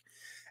a book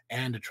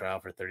and a trial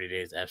for 30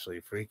 days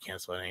absolutely free.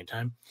 Cancel at any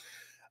time.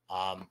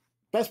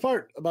 Best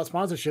part about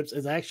sponsorships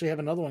is I actually have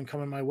another one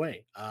coming my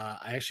way.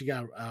 I actually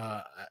got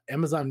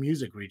Amazon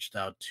Music reached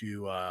out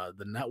to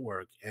the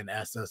network and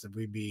asked us if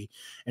we'd be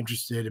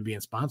interested in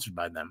being sponsored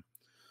by them.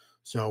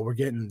 So we're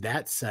getting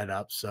that set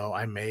up. So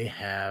I may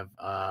have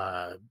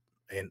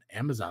an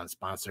Amazon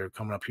sponsor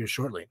coming up here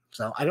shortly.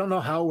 So I don't know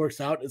how it works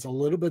out. It's a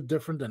little bit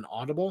different than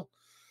Audible.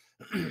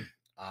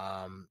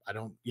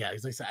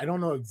 As I said, I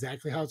don't know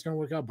exactly how it's going to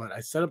work out, but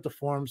I set up the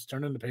forms,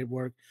 turned in the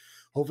paperwork.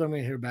 Hopefully I'm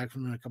going to hear back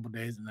from them in a couple of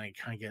days and then I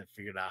kind of get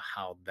figured out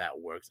how that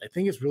works. I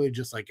think it's really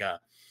just like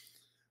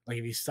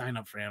if you sign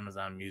up for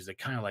Amazon Music,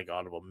 kind of like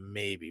Audible,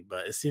 maybe,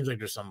 but it seems like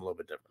there's something a little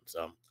bit different.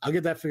 So I'll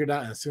get that figured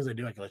out. And as soon as I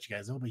do, I can let you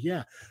guys know. But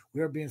yeah,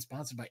 we are being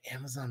sponsored by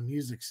Amazon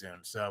Music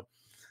soon. So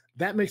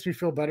that makes me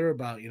feel better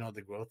about,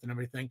 the growth and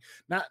everything.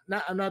 I'm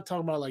not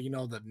talking about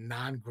the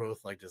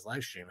non-growth like this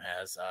live stream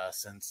has,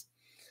 since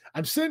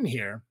I'm sitting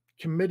here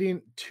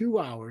committing 2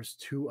 hours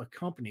to a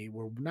company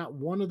where not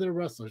one of their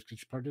wrestlers could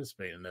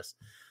participate in this.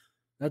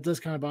 That does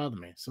kind of bother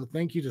me. So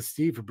thank you to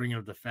Steve for bringing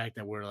up the fact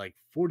that we're like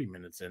 40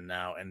 minutes in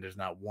now and there's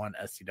not one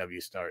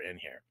SCW star in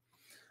here.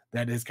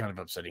 That is kind of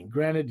upsetting.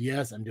 Granted,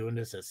 yes, I'm doing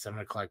this at 7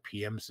 o'clock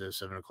p.m. instead of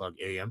 7 o'clock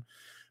a.m.,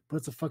 but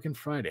it's a fucking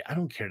Friday. I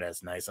don't care that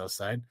it's nice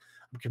outside.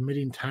 I'm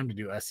committing time to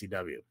do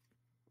SCW,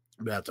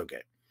 but that's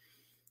okay.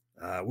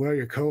 Where are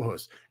your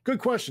co-hosts? Good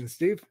question,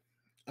 Steve.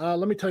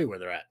 Let me tell you where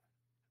they're at.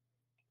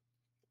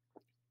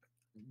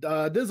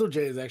 Dizzle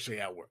J is actually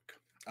at work.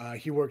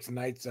 He works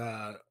nights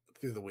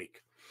through the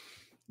week.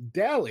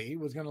 Dally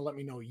was going to let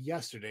me know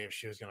yesterday if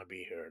she was going to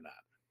be here or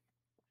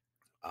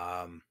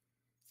not.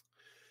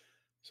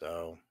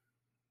 So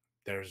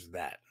there's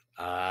that.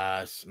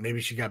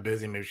 Maybe she got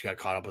busy. Maybe she got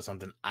caught up with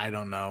something. I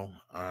don't know.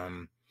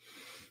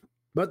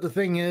 But the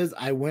thing is,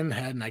 I went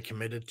ahead and I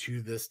committed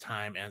to this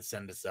time and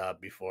send this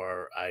up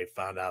before I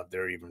found out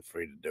they're even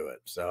free to do it.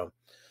 So,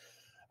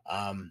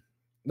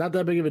 not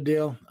that big of a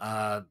deal.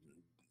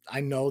 I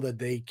know that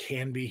they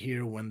can be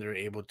here when they're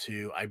able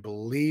to. I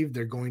believe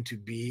they're going to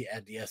be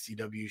at the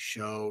SCW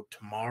show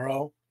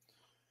tomorrow.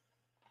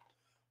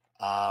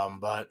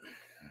 But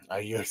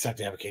you accept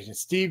the application,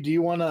 Steve? Do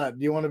you want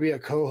to be a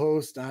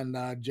co-host on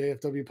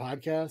JFW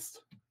Podcast?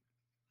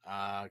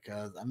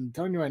 Because I'm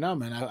telling you right now,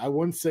 man, I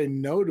wouldn't say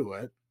no to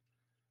it.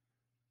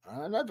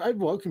 And I've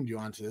welcomed you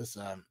onto this.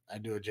 I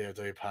do a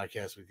JFW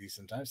podcast with you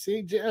sometimes.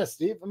 See, yeah,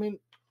 Steve, I mean,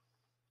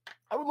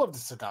 I would love to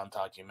sit down and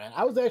talk to you, man.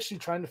 I was actually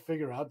trying to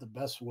figure out the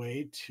best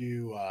way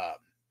to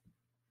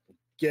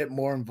get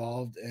more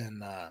involved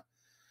in,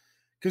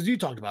 because you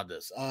talked about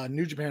this,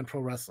 New Japan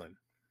Pro Wrestling.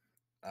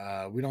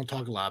 We don't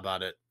talk a lot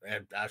about it.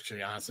 And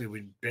actually, honestly,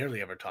 we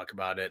barely ever talk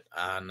about it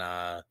on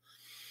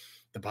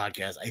the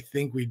podcast. I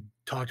think we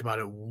talked about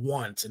it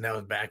once, and that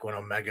was back when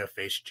Omega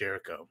faced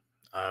Jericho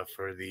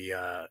for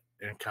the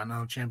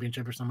Intercontinental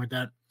Championship or something like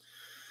that.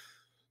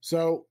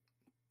 So,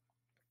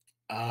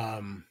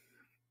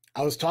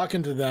 I was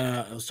talking to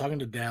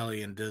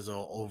Dally and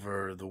Dizzle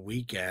over the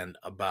weekend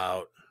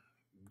about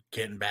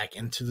getting back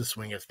into the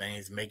swing of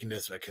things, making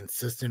this a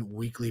consistent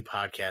weekly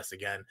podcast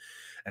again,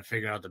 and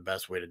figuring out the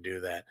best way to do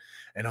that,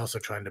 and also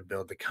trying to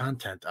build the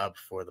content up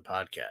for the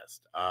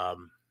podcast.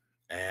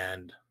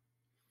 And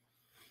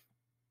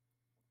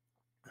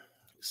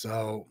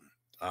so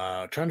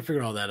trying to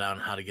figure all that out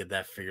and how to get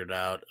that figured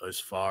out as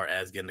far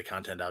as getting the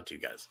content out to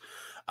you guys.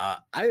 I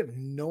have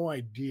no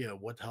idea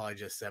what the hell I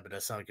just said, but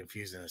that sounded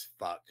confusing as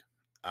fuck.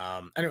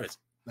 Anyways,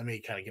 let me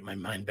kind of get my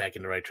mind back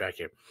in the right track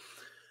here.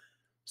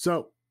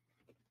 So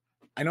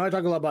I know I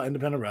talk a lot about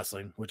independent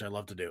wrestling, which I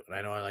love to do. And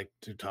I know I like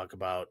to talk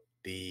about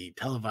the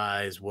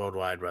televised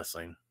worldwide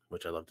wrestling,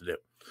 which I love to do.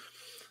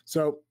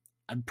 So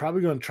I'm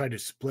probably going to try to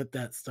split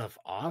that stuff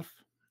off.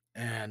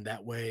 And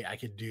that way I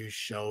could do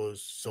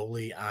shows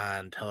solely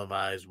on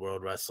televised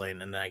world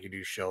wrestling, and then I could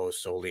do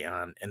shows solely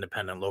on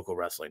independent local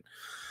wrestling.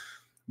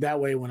 That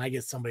way, when I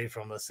get somebody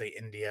from, let's say,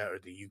 India or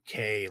the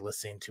UK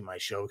listening to my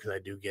show, because I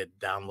do get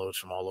downloads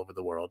from all over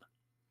the world,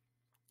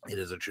 it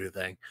is a true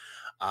thing.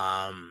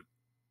 I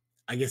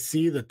can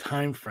see the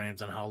time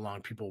frames on how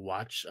long people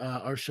watch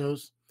our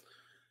shows,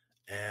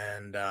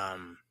 and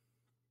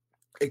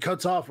it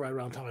cuts off right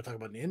around the time I talk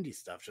about the indie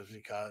stuff, just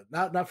because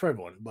not for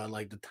everyone, but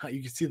like the time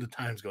you can see the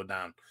times go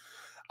down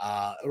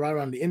right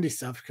around the indie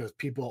stuff, because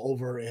people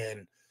over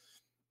in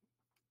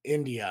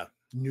India,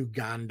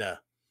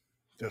 Uganda,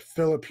 the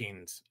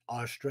Philippines,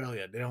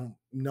 Australia, they don't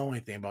know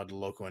anything about the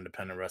local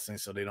independent wrestling,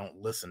 so they don't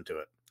listen to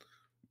it.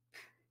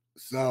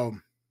 So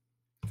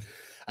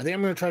I think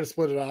I'm going to try to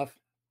split it off.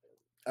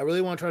 I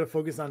really want to try to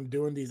focus on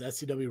doing these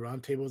SCW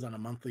roundtables on a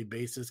monthly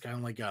basis, kind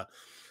of like a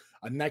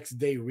next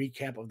day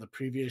recap of the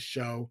previous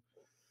show.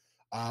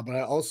 But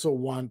I also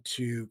want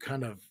to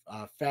kind of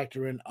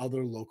factor in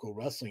other local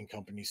wrestling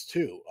companies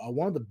too.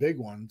 One of the big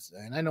ones,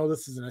 and I know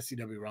this is an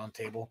SCW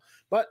roundtable,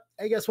 but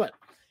hey, guess what?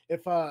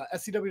 If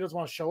SCW doesn't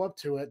want to show up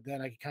to it,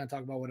 then I can kind of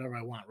talk about whatever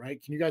I want,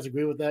 right? Can you guys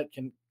agree with that?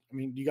 Do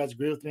you guys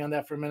agree with me on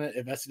that for a minute?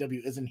 If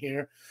SCW isn't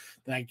here,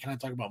 then I can kind of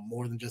talk about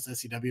more than just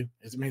SCW.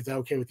 Is that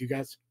okay with you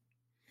guys?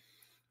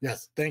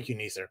 Yes, thank you,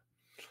 Neeser.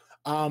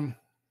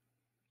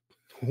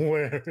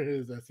 Where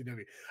is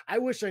SCW? I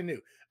wish I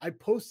knew. I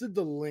posted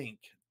the link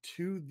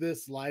to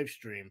this live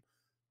stream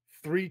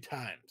 3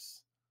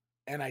 times,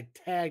 and I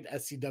tagged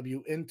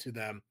SCW into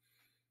them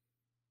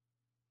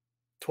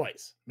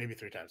twice, maybe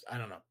 3 times. I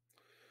don't know.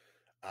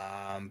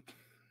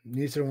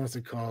 Neeser wants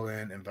to call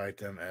in, invite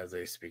them as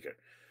a speaker.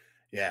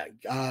 Yeah,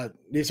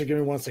 Neeser, give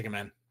me 1 second,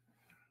 man.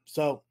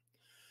 So,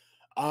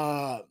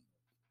 about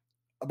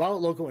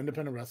local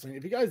independent wrestling,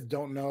 if you guys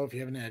don't know, if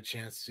you haven't had a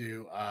chance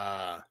to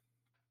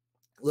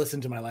listen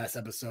to my last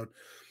episode,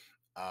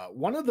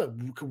 one of the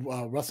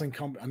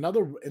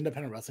another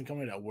independent wrestling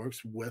company that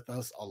works with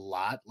us a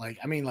lot, like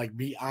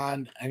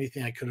beyond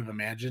anything I could have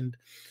imagined,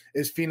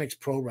 is Phoenix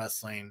Pro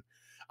Wrestling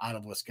out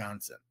of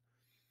Wisconsin.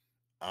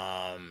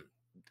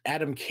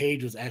 Adam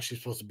Cage was actually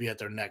supposed to be at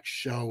their next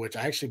show, which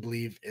I actually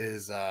believe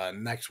is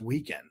next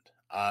weekend,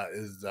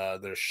 is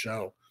their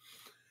show.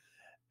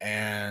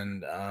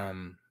 And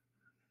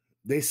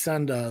they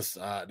send us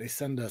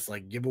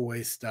like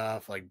giveaway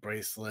stuff, like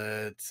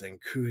bracelets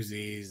and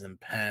koozies and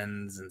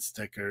pens and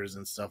stickers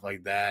and stuff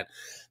like that.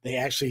 They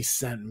actually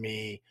sent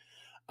me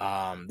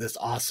this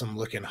awesome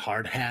looking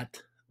hard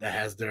hat that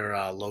has their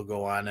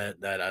logo on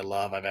it that I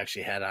love. I've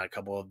actually had on a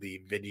couple of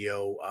the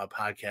video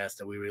podcasts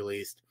that we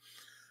released.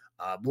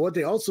 But what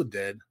they also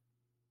did,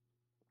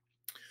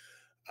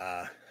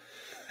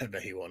 I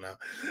bet he will now.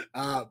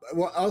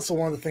 Well, also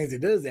one of the things they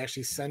did is they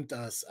actually sent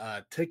us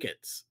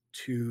tickets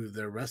to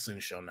their wrestling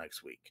show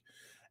next week.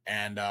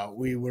 And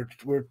we're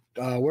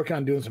working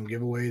on doing some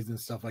giveaways and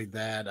stuff like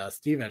that.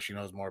 Steve actually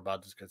knows more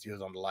about this because he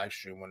was on the live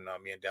stream when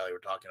me and Dally were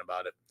talking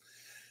about it.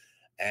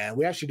 And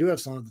we actually do have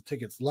some of the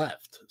tickets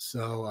left.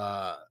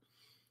 So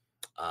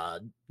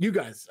you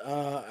guys,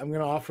 I'm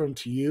going to offer them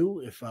to you.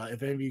 If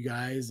any of you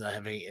guys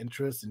have any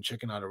interest in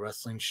checking out a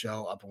wrestling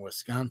show up in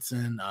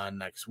Wisconsin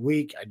next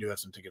week, I do have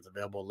some tickets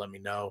available. Let me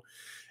know,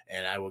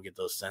 and I will get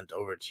those sent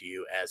over to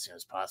you as soon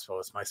as possible.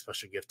 It's my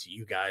special gift to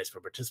you guys for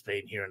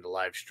participating here in the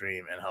live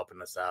stream and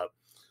helping us out.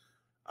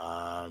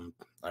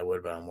 I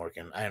would, but I'm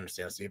working. I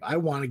understand, Steve. I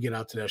want to get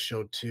out to that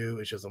show too.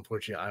 It's just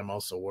unfortunate I'm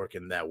also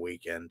working that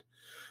weekend.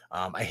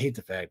 I hate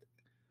the fact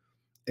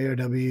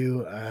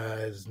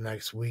ARW is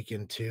next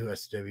weekend too.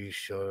 SCW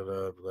showed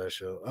up last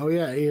show. Oh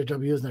yeah,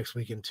 ARW is next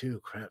weekend too.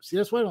 Crap. See,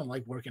 that's why I don't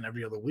like working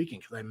every other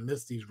weekend, because I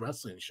miss these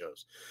wrestling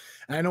shows.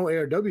 And I know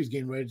ARW is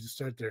getting ready to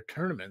start their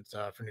tournaments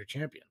for new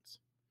champions.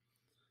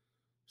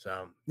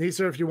 So,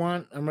 Nisa, if you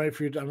want, I'm ready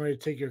for you. I'm ready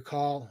to take your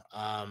call.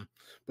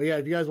 But yeah,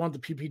 if you guys want the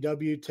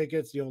PPW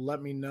tickets,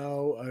 let me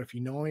know. Or if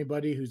you know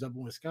anybody who's up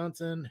in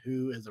Wisconsin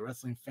who is a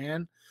wrestling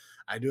fan,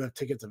 I do have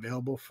tickets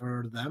available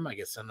for them. I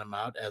can send them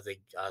out as a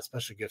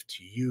special gift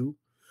to you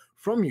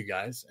from you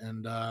guys.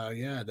 And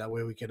yeah, that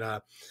way we could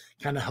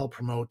kind of help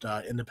promote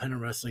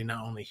independent wrestling,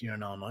 not only here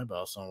in Illinois, but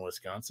also in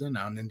Wisconsin,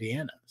 now in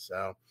Indiana.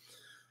 So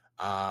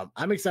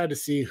I'm excited to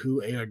see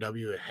who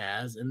ARW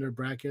has in their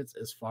brackets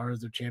as far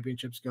as their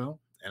championships go.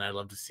 And I'd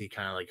love to see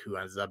kind of like who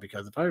ends up,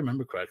 because if I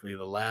remember correctly,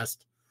 the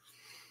last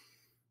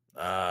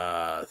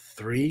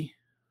three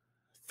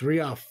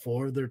out of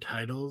four of their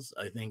titles,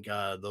 I think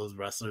those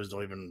wrestlers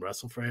don't even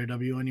wrestle for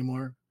AEW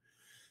anymore,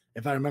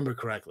 if I remember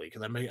correctly.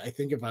 Because I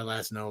think if I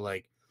last know,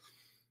 like,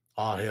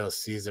 All Hail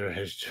Caesar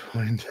has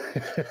joined.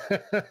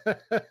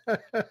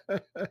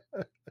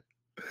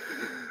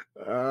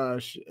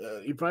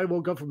 He probably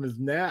woke up from his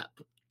nap.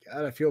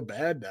 God, I feel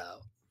bad now.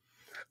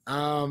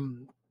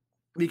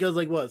 Because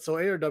like what? So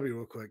ARW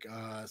real quick.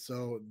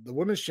 So the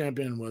women's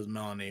champion was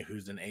Melanie,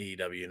 who's in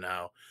AEW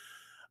now.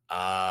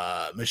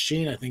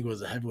 Machine, I think,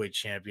 was a heavyweight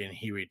champion.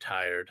 He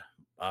retired.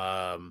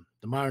 The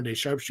modern day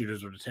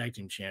sharpshooters were the tag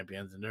team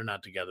champions, and they're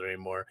not together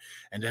anymore.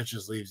 And that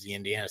just leaves the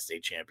Indiana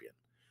State champion,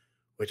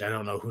 which I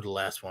don't know who the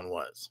last one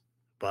was,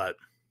 but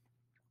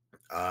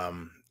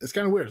it's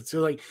kind of weird.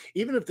 So like,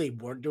 even if they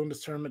weren't doing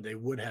this tournament, they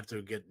would have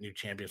to get new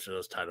champions for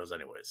those titles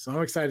anyways. So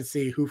I'm excited to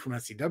see who from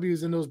SCW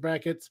is in those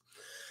brackets,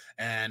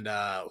 and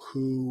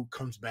who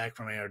comes back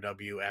from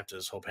ARW after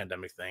this whole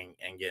pandemic thing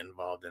and get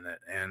involved in it,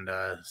 and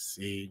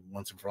see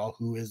once and for all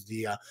who is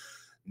the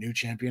new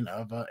champion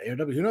of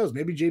ARW. Who knows?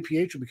 Maybe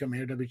JPH will become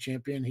ARW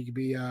champion. He could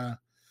be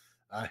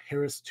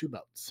Harris Two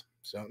Belts.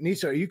 So,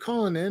 Nisa, are you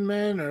calling in,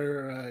 man,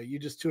 or are you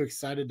just too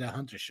excited that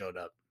Hunter showed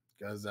up?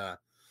 Because I'm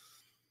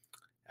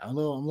a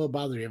little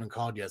bothered you haven't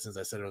called yet since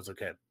I said it was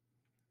okay.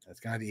 That's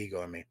kind of the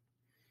ego in me.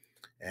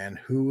 And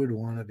who would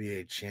want to be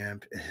a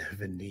champ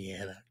of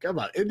Indiana? Come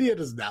on,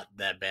 Indiana's not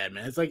that bad,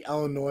 man. It's like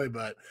Illinois,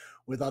 but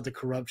without the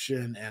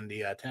corruption and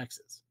the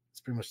taxes. It's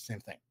pretty much the same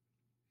thing.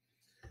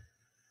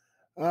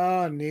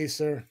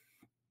 Nisa.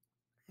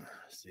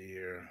 See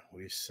here.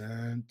 We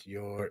sent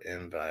your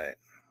invite.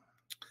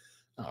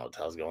 Oh, what the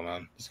hell's going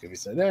on? It's gonna be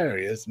said. There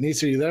he is.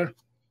 Nisa, you there?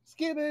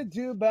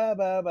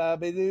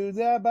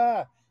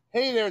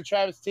 Hey there,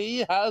 Travis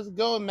T. How's it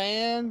going,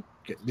 man?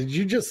 Did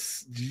you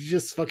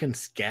just fucking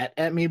scat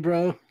at me,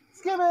 bro?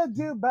 I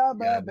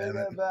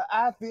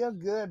feel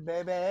good,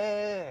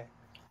 baby.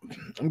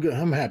 I'm good.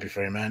 I'm happy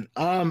for you, man.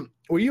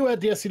 Were you at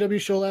the SCW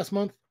show last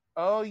month?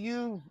 Oh,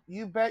 you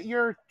bet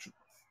your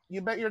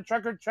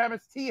trucker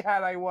Travis T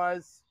hat I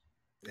was.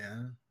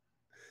 Yeah.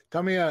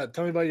 Tell me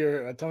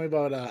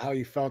about how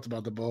you felt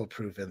about the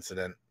bulletproof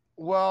incident.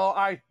 Well,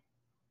 I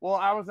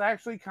was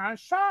actually kind of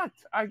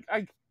shocked.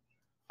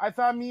 I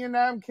thought me and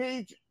Adam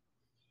Cage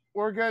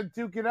were gonna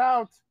duke it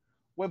out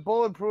with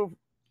bulletproof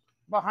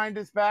behind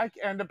his back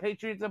and the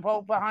Patriots and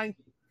Pope behind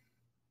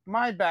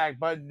my back,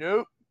 but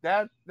nope,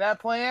 that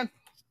plan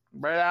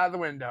right out of the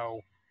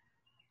window.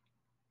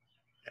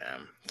 Yeah.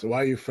 So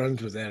why are you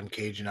friends with Adam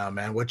Cage now,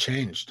 man? What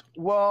changed?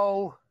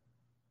 Well,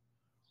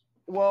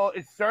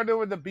 it started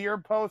with a beer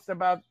post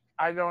about,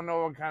 I don't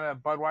know what kind of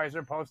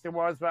Budweiser post it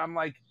was, but I'm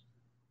like,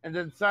 and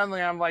then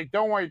suddenly I'm like,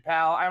 don't worry,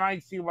 pal, I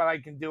might see what I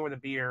can do with the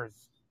beers.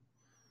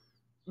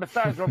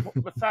 Besides,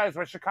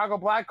 we're Chicago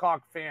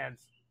Blackhawks fans.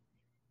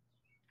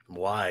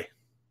 Why?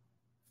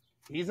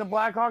 He's a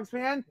Blackhawks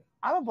fan.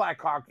 I'm a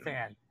Blackhawks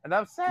fan, and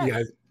I'm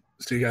sad.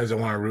 So you guys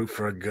don't want to root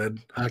for a good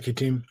hockey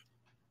team?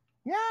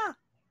 Yeah.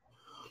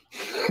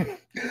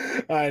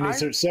 All right,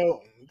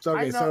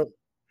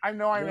 I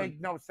know I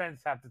make no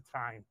sense half the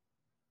time.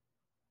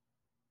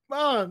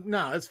 Oh,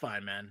 no, it's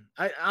fine, man.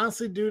 I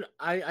honestly, dude,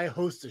 I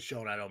host a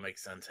show and I don't make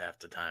sense half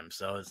the time,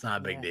 so it's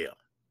not a big deal.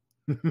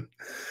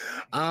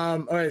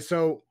 All right,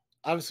 so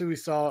obviously we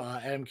saw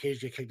Adam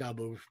Cage get kicked out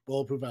of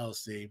Bulletproof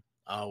LLC.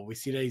 We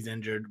see that he's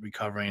injured,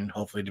 recovering,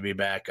 hopefully to be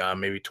back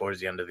maybe towards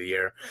the end of the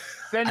year.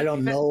 I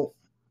don't know.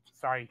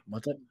 Sorry.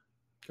 What's up?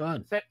 Go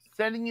on.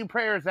 Sending you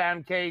prayers,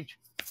 Adam Cage.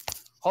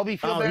 Hope you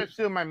feel better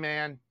soon, my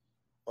man.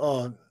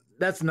 Oh,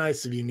 that's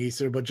nice of you,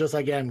 Neeser. But just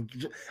like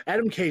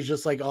Adam Cage,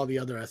 just like all the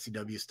other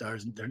SCW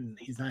stars,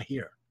 he's not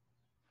here.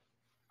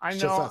 I know.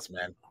 It's just us,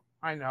 man.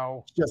 I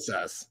know. It's just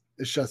us.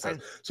 It's just us.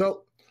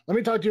 So let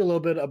me talk to you a little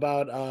bit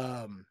about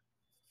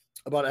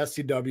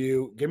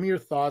SCW. Give me your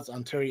thoughts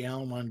on Terry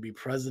Allen wanting to be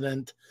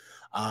president,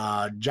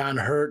 John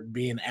Hurt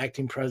being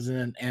acting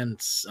president,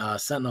 and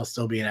Sentinel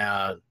still being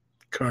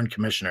current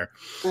commissioner.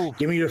 Ooh.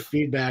 Give me your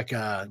feedback.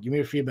 Give me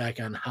your feedback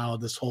on how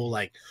this whole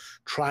like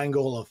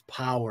triangle of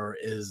power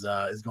is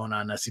going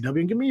on in SCW,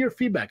 and give me your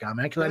feedback on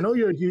that, because I know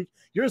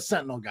you're a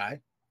Sentinel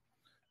guy.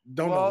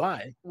 Don't know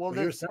why. Well,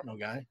 you're a Sentinel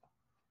guy.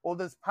 Well,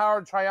 this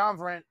power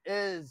triumvirate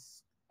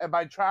is,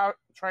 by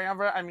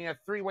triumvirate I mean a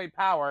three-way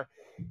power.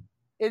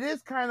 It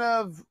is kind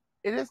of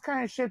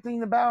shifting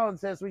the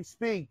balance as we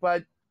speak.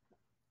 But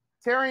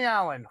Terry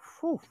Allen,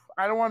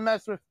 I don't want to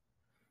mess with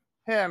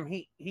him.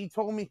 He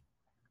told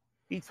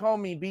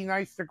me be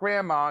nice to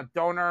Grandma,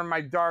 don't earn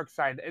my dark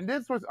side. And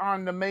this was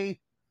on the May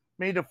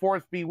the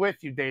 4th be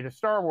with you day, the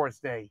Star Wars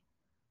day.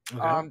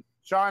 Okay.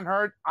 John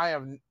Hurt, I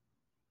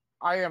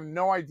have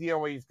no idea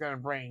what he's going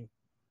to bring.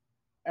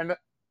 And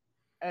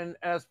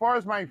as far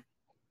as my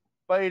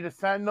buddy the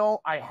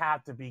Sentinel, I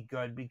have to be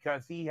good,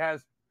 because he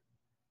has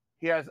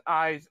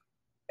eyes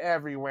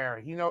everywhere.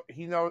 He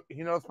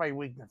knows my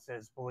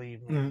weaknesses,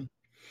 believe me.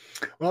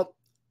 Mm-hmm. Well,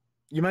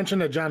 you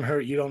mentioned that John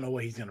Hurt, you don't know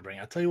what he's going to bring.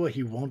 I'll tell you what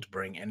he won't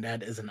bring, and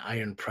that is an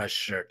iron press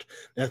shirt.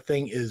 That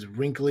thing is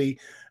wrinkly,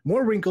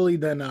 more wrinkly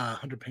than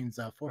Hunter Payne's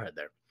forehead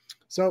there.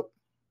 So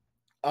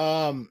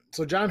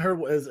John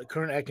Hurt is a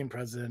current acting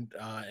president,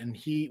 and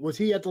he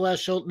at the last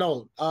show?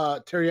 No,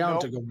 Terry Allen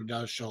took over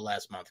the show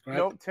last month, correct?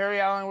 Nope, Terry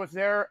Allen was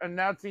there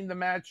announcing the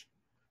match.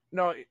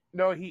 No,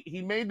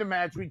 he made the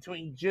match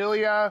between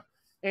Julia,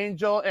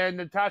 Angel, and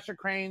Natasha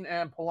Crane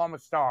and Paloma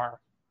Star.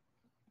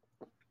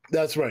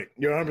 That's right.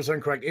 You're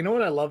 100% correct. You know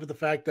what I love is the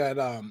fact that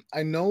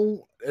I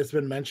know it's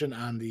been mentioned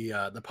on the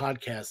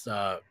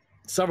podcast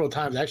several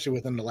times, actually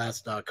within the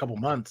last couple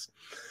months,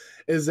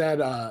 is that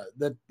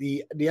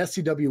the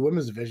SCW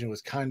women's division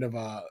was kind of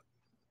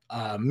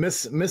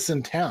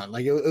missing talent.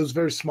 Like it was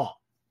very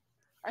small.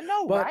 I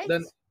know, but right?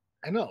 Then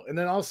I know, and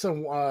then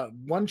also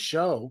one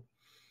show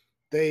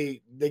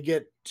they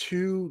get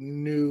two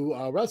new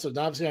wrestlers.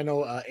 Now, obviously, I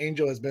know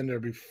Angel has been there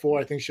before.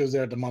 I think she was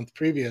there the month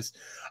previous,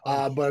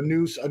 but a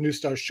new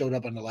star showed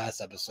up on the last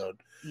episode.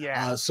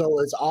 Yeah. So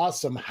it's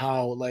awesome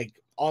how like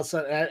also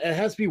it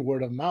has to be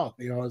word of mouth.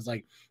 You know, it's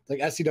like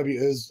SCW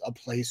is a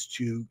place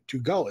to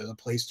go, is a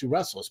place to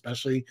wrestle,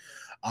 especially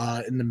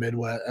in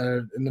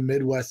the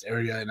Midwest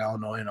area in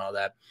Illinois and all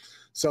that.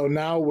 So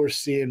now we're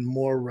seeing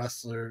more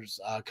wrestlers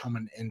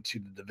coming into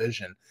the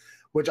division,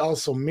 which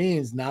also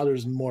means now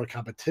there's more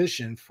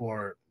competition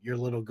for your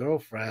little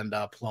girlfriend,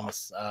 Paloma.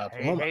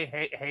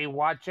 Hey,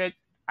 watch it.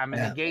 I'm an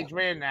engaged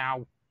man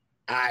now.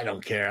 I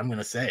don't care. I'm going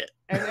to say it.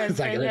 And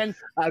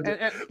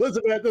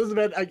listen,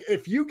 man,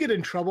 if you get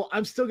in trouble,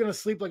 I'm still going to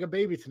sleep like a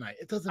baby tonight.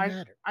 It doesn't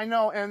matter. I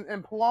know.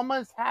 And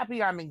Paloma's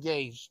happy I'm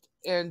engaged.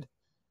 And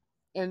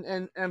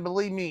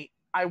believe me,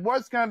 I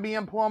was going to be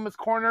in Paloma's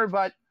corner,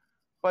 but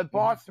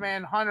boss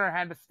man Hunter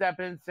had to step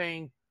in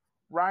saying,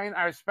 Ryan,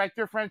 I respect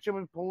your friendship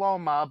with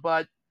Paloma,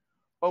 but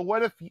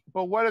what if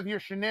your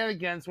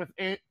shenanigans with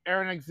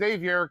Aaron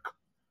Xavier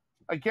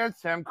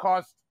against him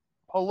cost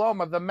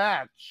Paloma the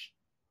match?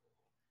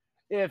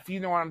 If you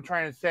know what I'm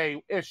trying to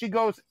say.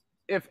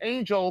 If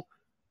Angel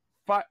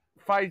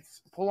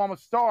fights Paloma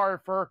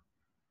Star for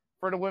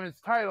the women's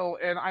title,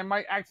 and I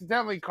might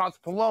accidentally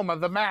cost Paloma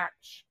the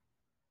match.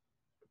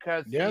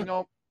 Because you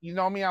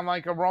know me, I'm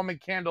like a Roman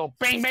candle,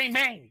 bang, bang,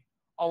 bang,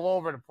 all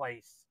over the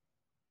place.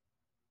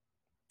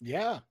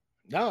 Yeah.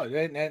 No,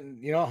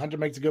 and you know, Hunter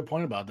makes a good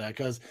point about that,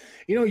 because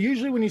you know,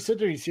 usually when you sit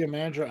there, you see a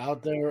manager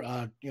out there,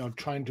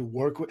 trying to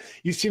work with.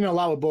 You've seen a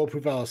lot with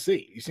Bulletproof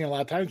LLC. You've seen a lot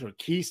of times where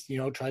Keith,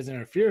 tries to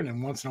interfere, and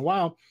then once in a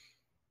while,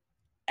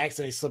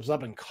 accidentally slips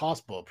up and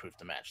costs Bulletproof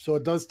the match. So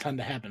it does tend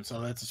to happen.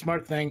 So that's a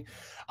smart thing,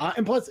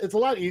 and plus, it's a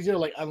lot easier.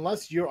 Like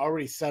unless you're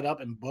already set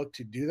up and booked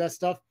to do that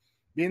stuff,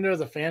 being there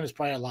as a fan is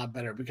probably a lot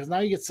better, because now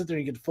you get to sit there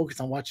and you get to focus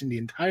on watching the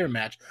entire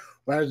match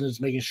rather than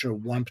just making sure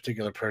one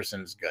particular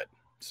person is good.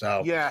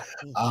 So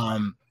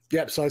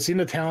so I've seen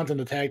the talent in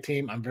the tag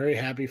team. I'm very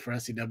happy for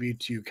SCW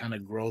to kind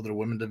of grow their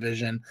women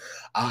division.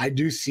 I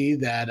do see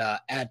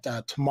that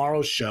at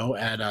tomorrow's show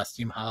at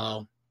Steam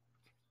Hollow.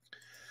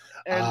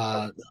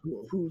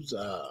 Who's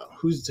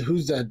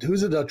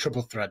the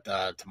triple threat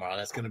tomorrow?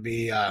 That's going to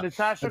be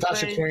Natasha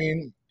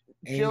Crane,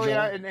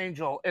 Julia, and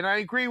Angel. And I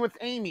agree with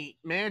Amy.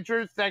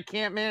 Managers that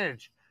can't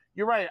manage.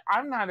 You're right.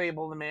 I'm not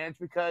able to manage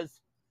because.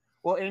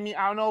 Well, Amy,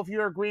 I don't know if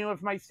you're agreeing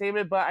with my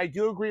statement, but I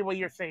do agree with what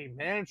you're saying.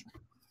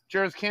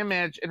 Managers can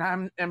manage,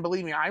 and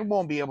believe me, I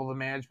won't be able to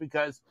manage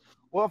because,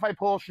 what if I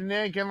pull a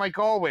shenanigan like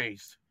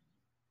always?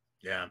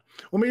 Yeah.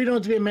 Well, maybe you don't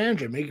have to be a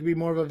manager. Maybe you be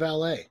more of a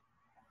valet.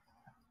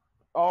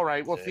 All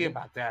right, we'll see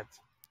about that.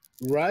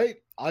 Right?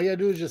 All you gotta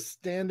do is just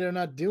stand there and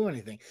not do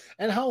anything.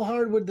 And how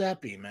hard would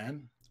that be,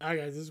 man? All right,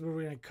 guys, this is where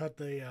we're going to cut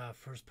the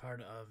first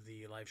part of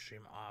the live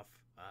stream off.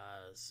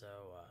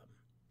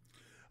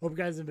 Hope you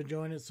guys have been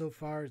enjoying it so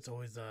far. It's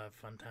always a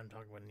fun time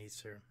talking about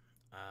Neeser.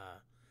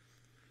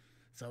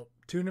 So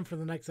tune in for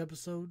the next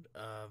episode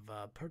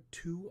of part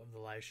 2 of the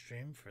live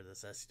stream for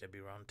this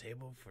SCW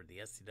Roundtable for the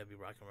SCW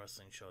Rock and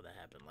Wrestling Show that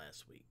happened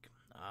last week.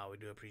 We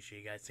do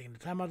appreciate you guys taking the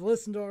time out to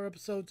listen to our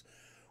episodes,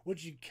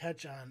 which you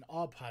catch on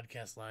all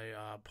podcast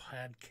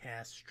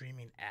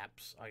streaming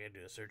apps. All you gotta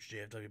do is search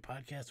JFW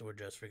Podcast or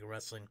Just Freaking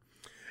Wrestling.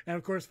 And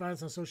of course, find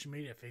us on social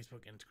media,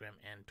 Facebook, Instagram,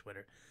 and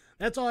Twitter.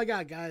 That's all I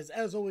got, guys.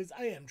 As always,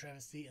 I am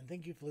Travis T, and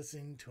thank you for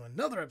listening to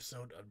another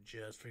episode of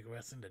Just Freaking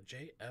Wrestling, the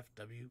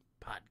JFW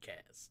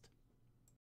Podcast.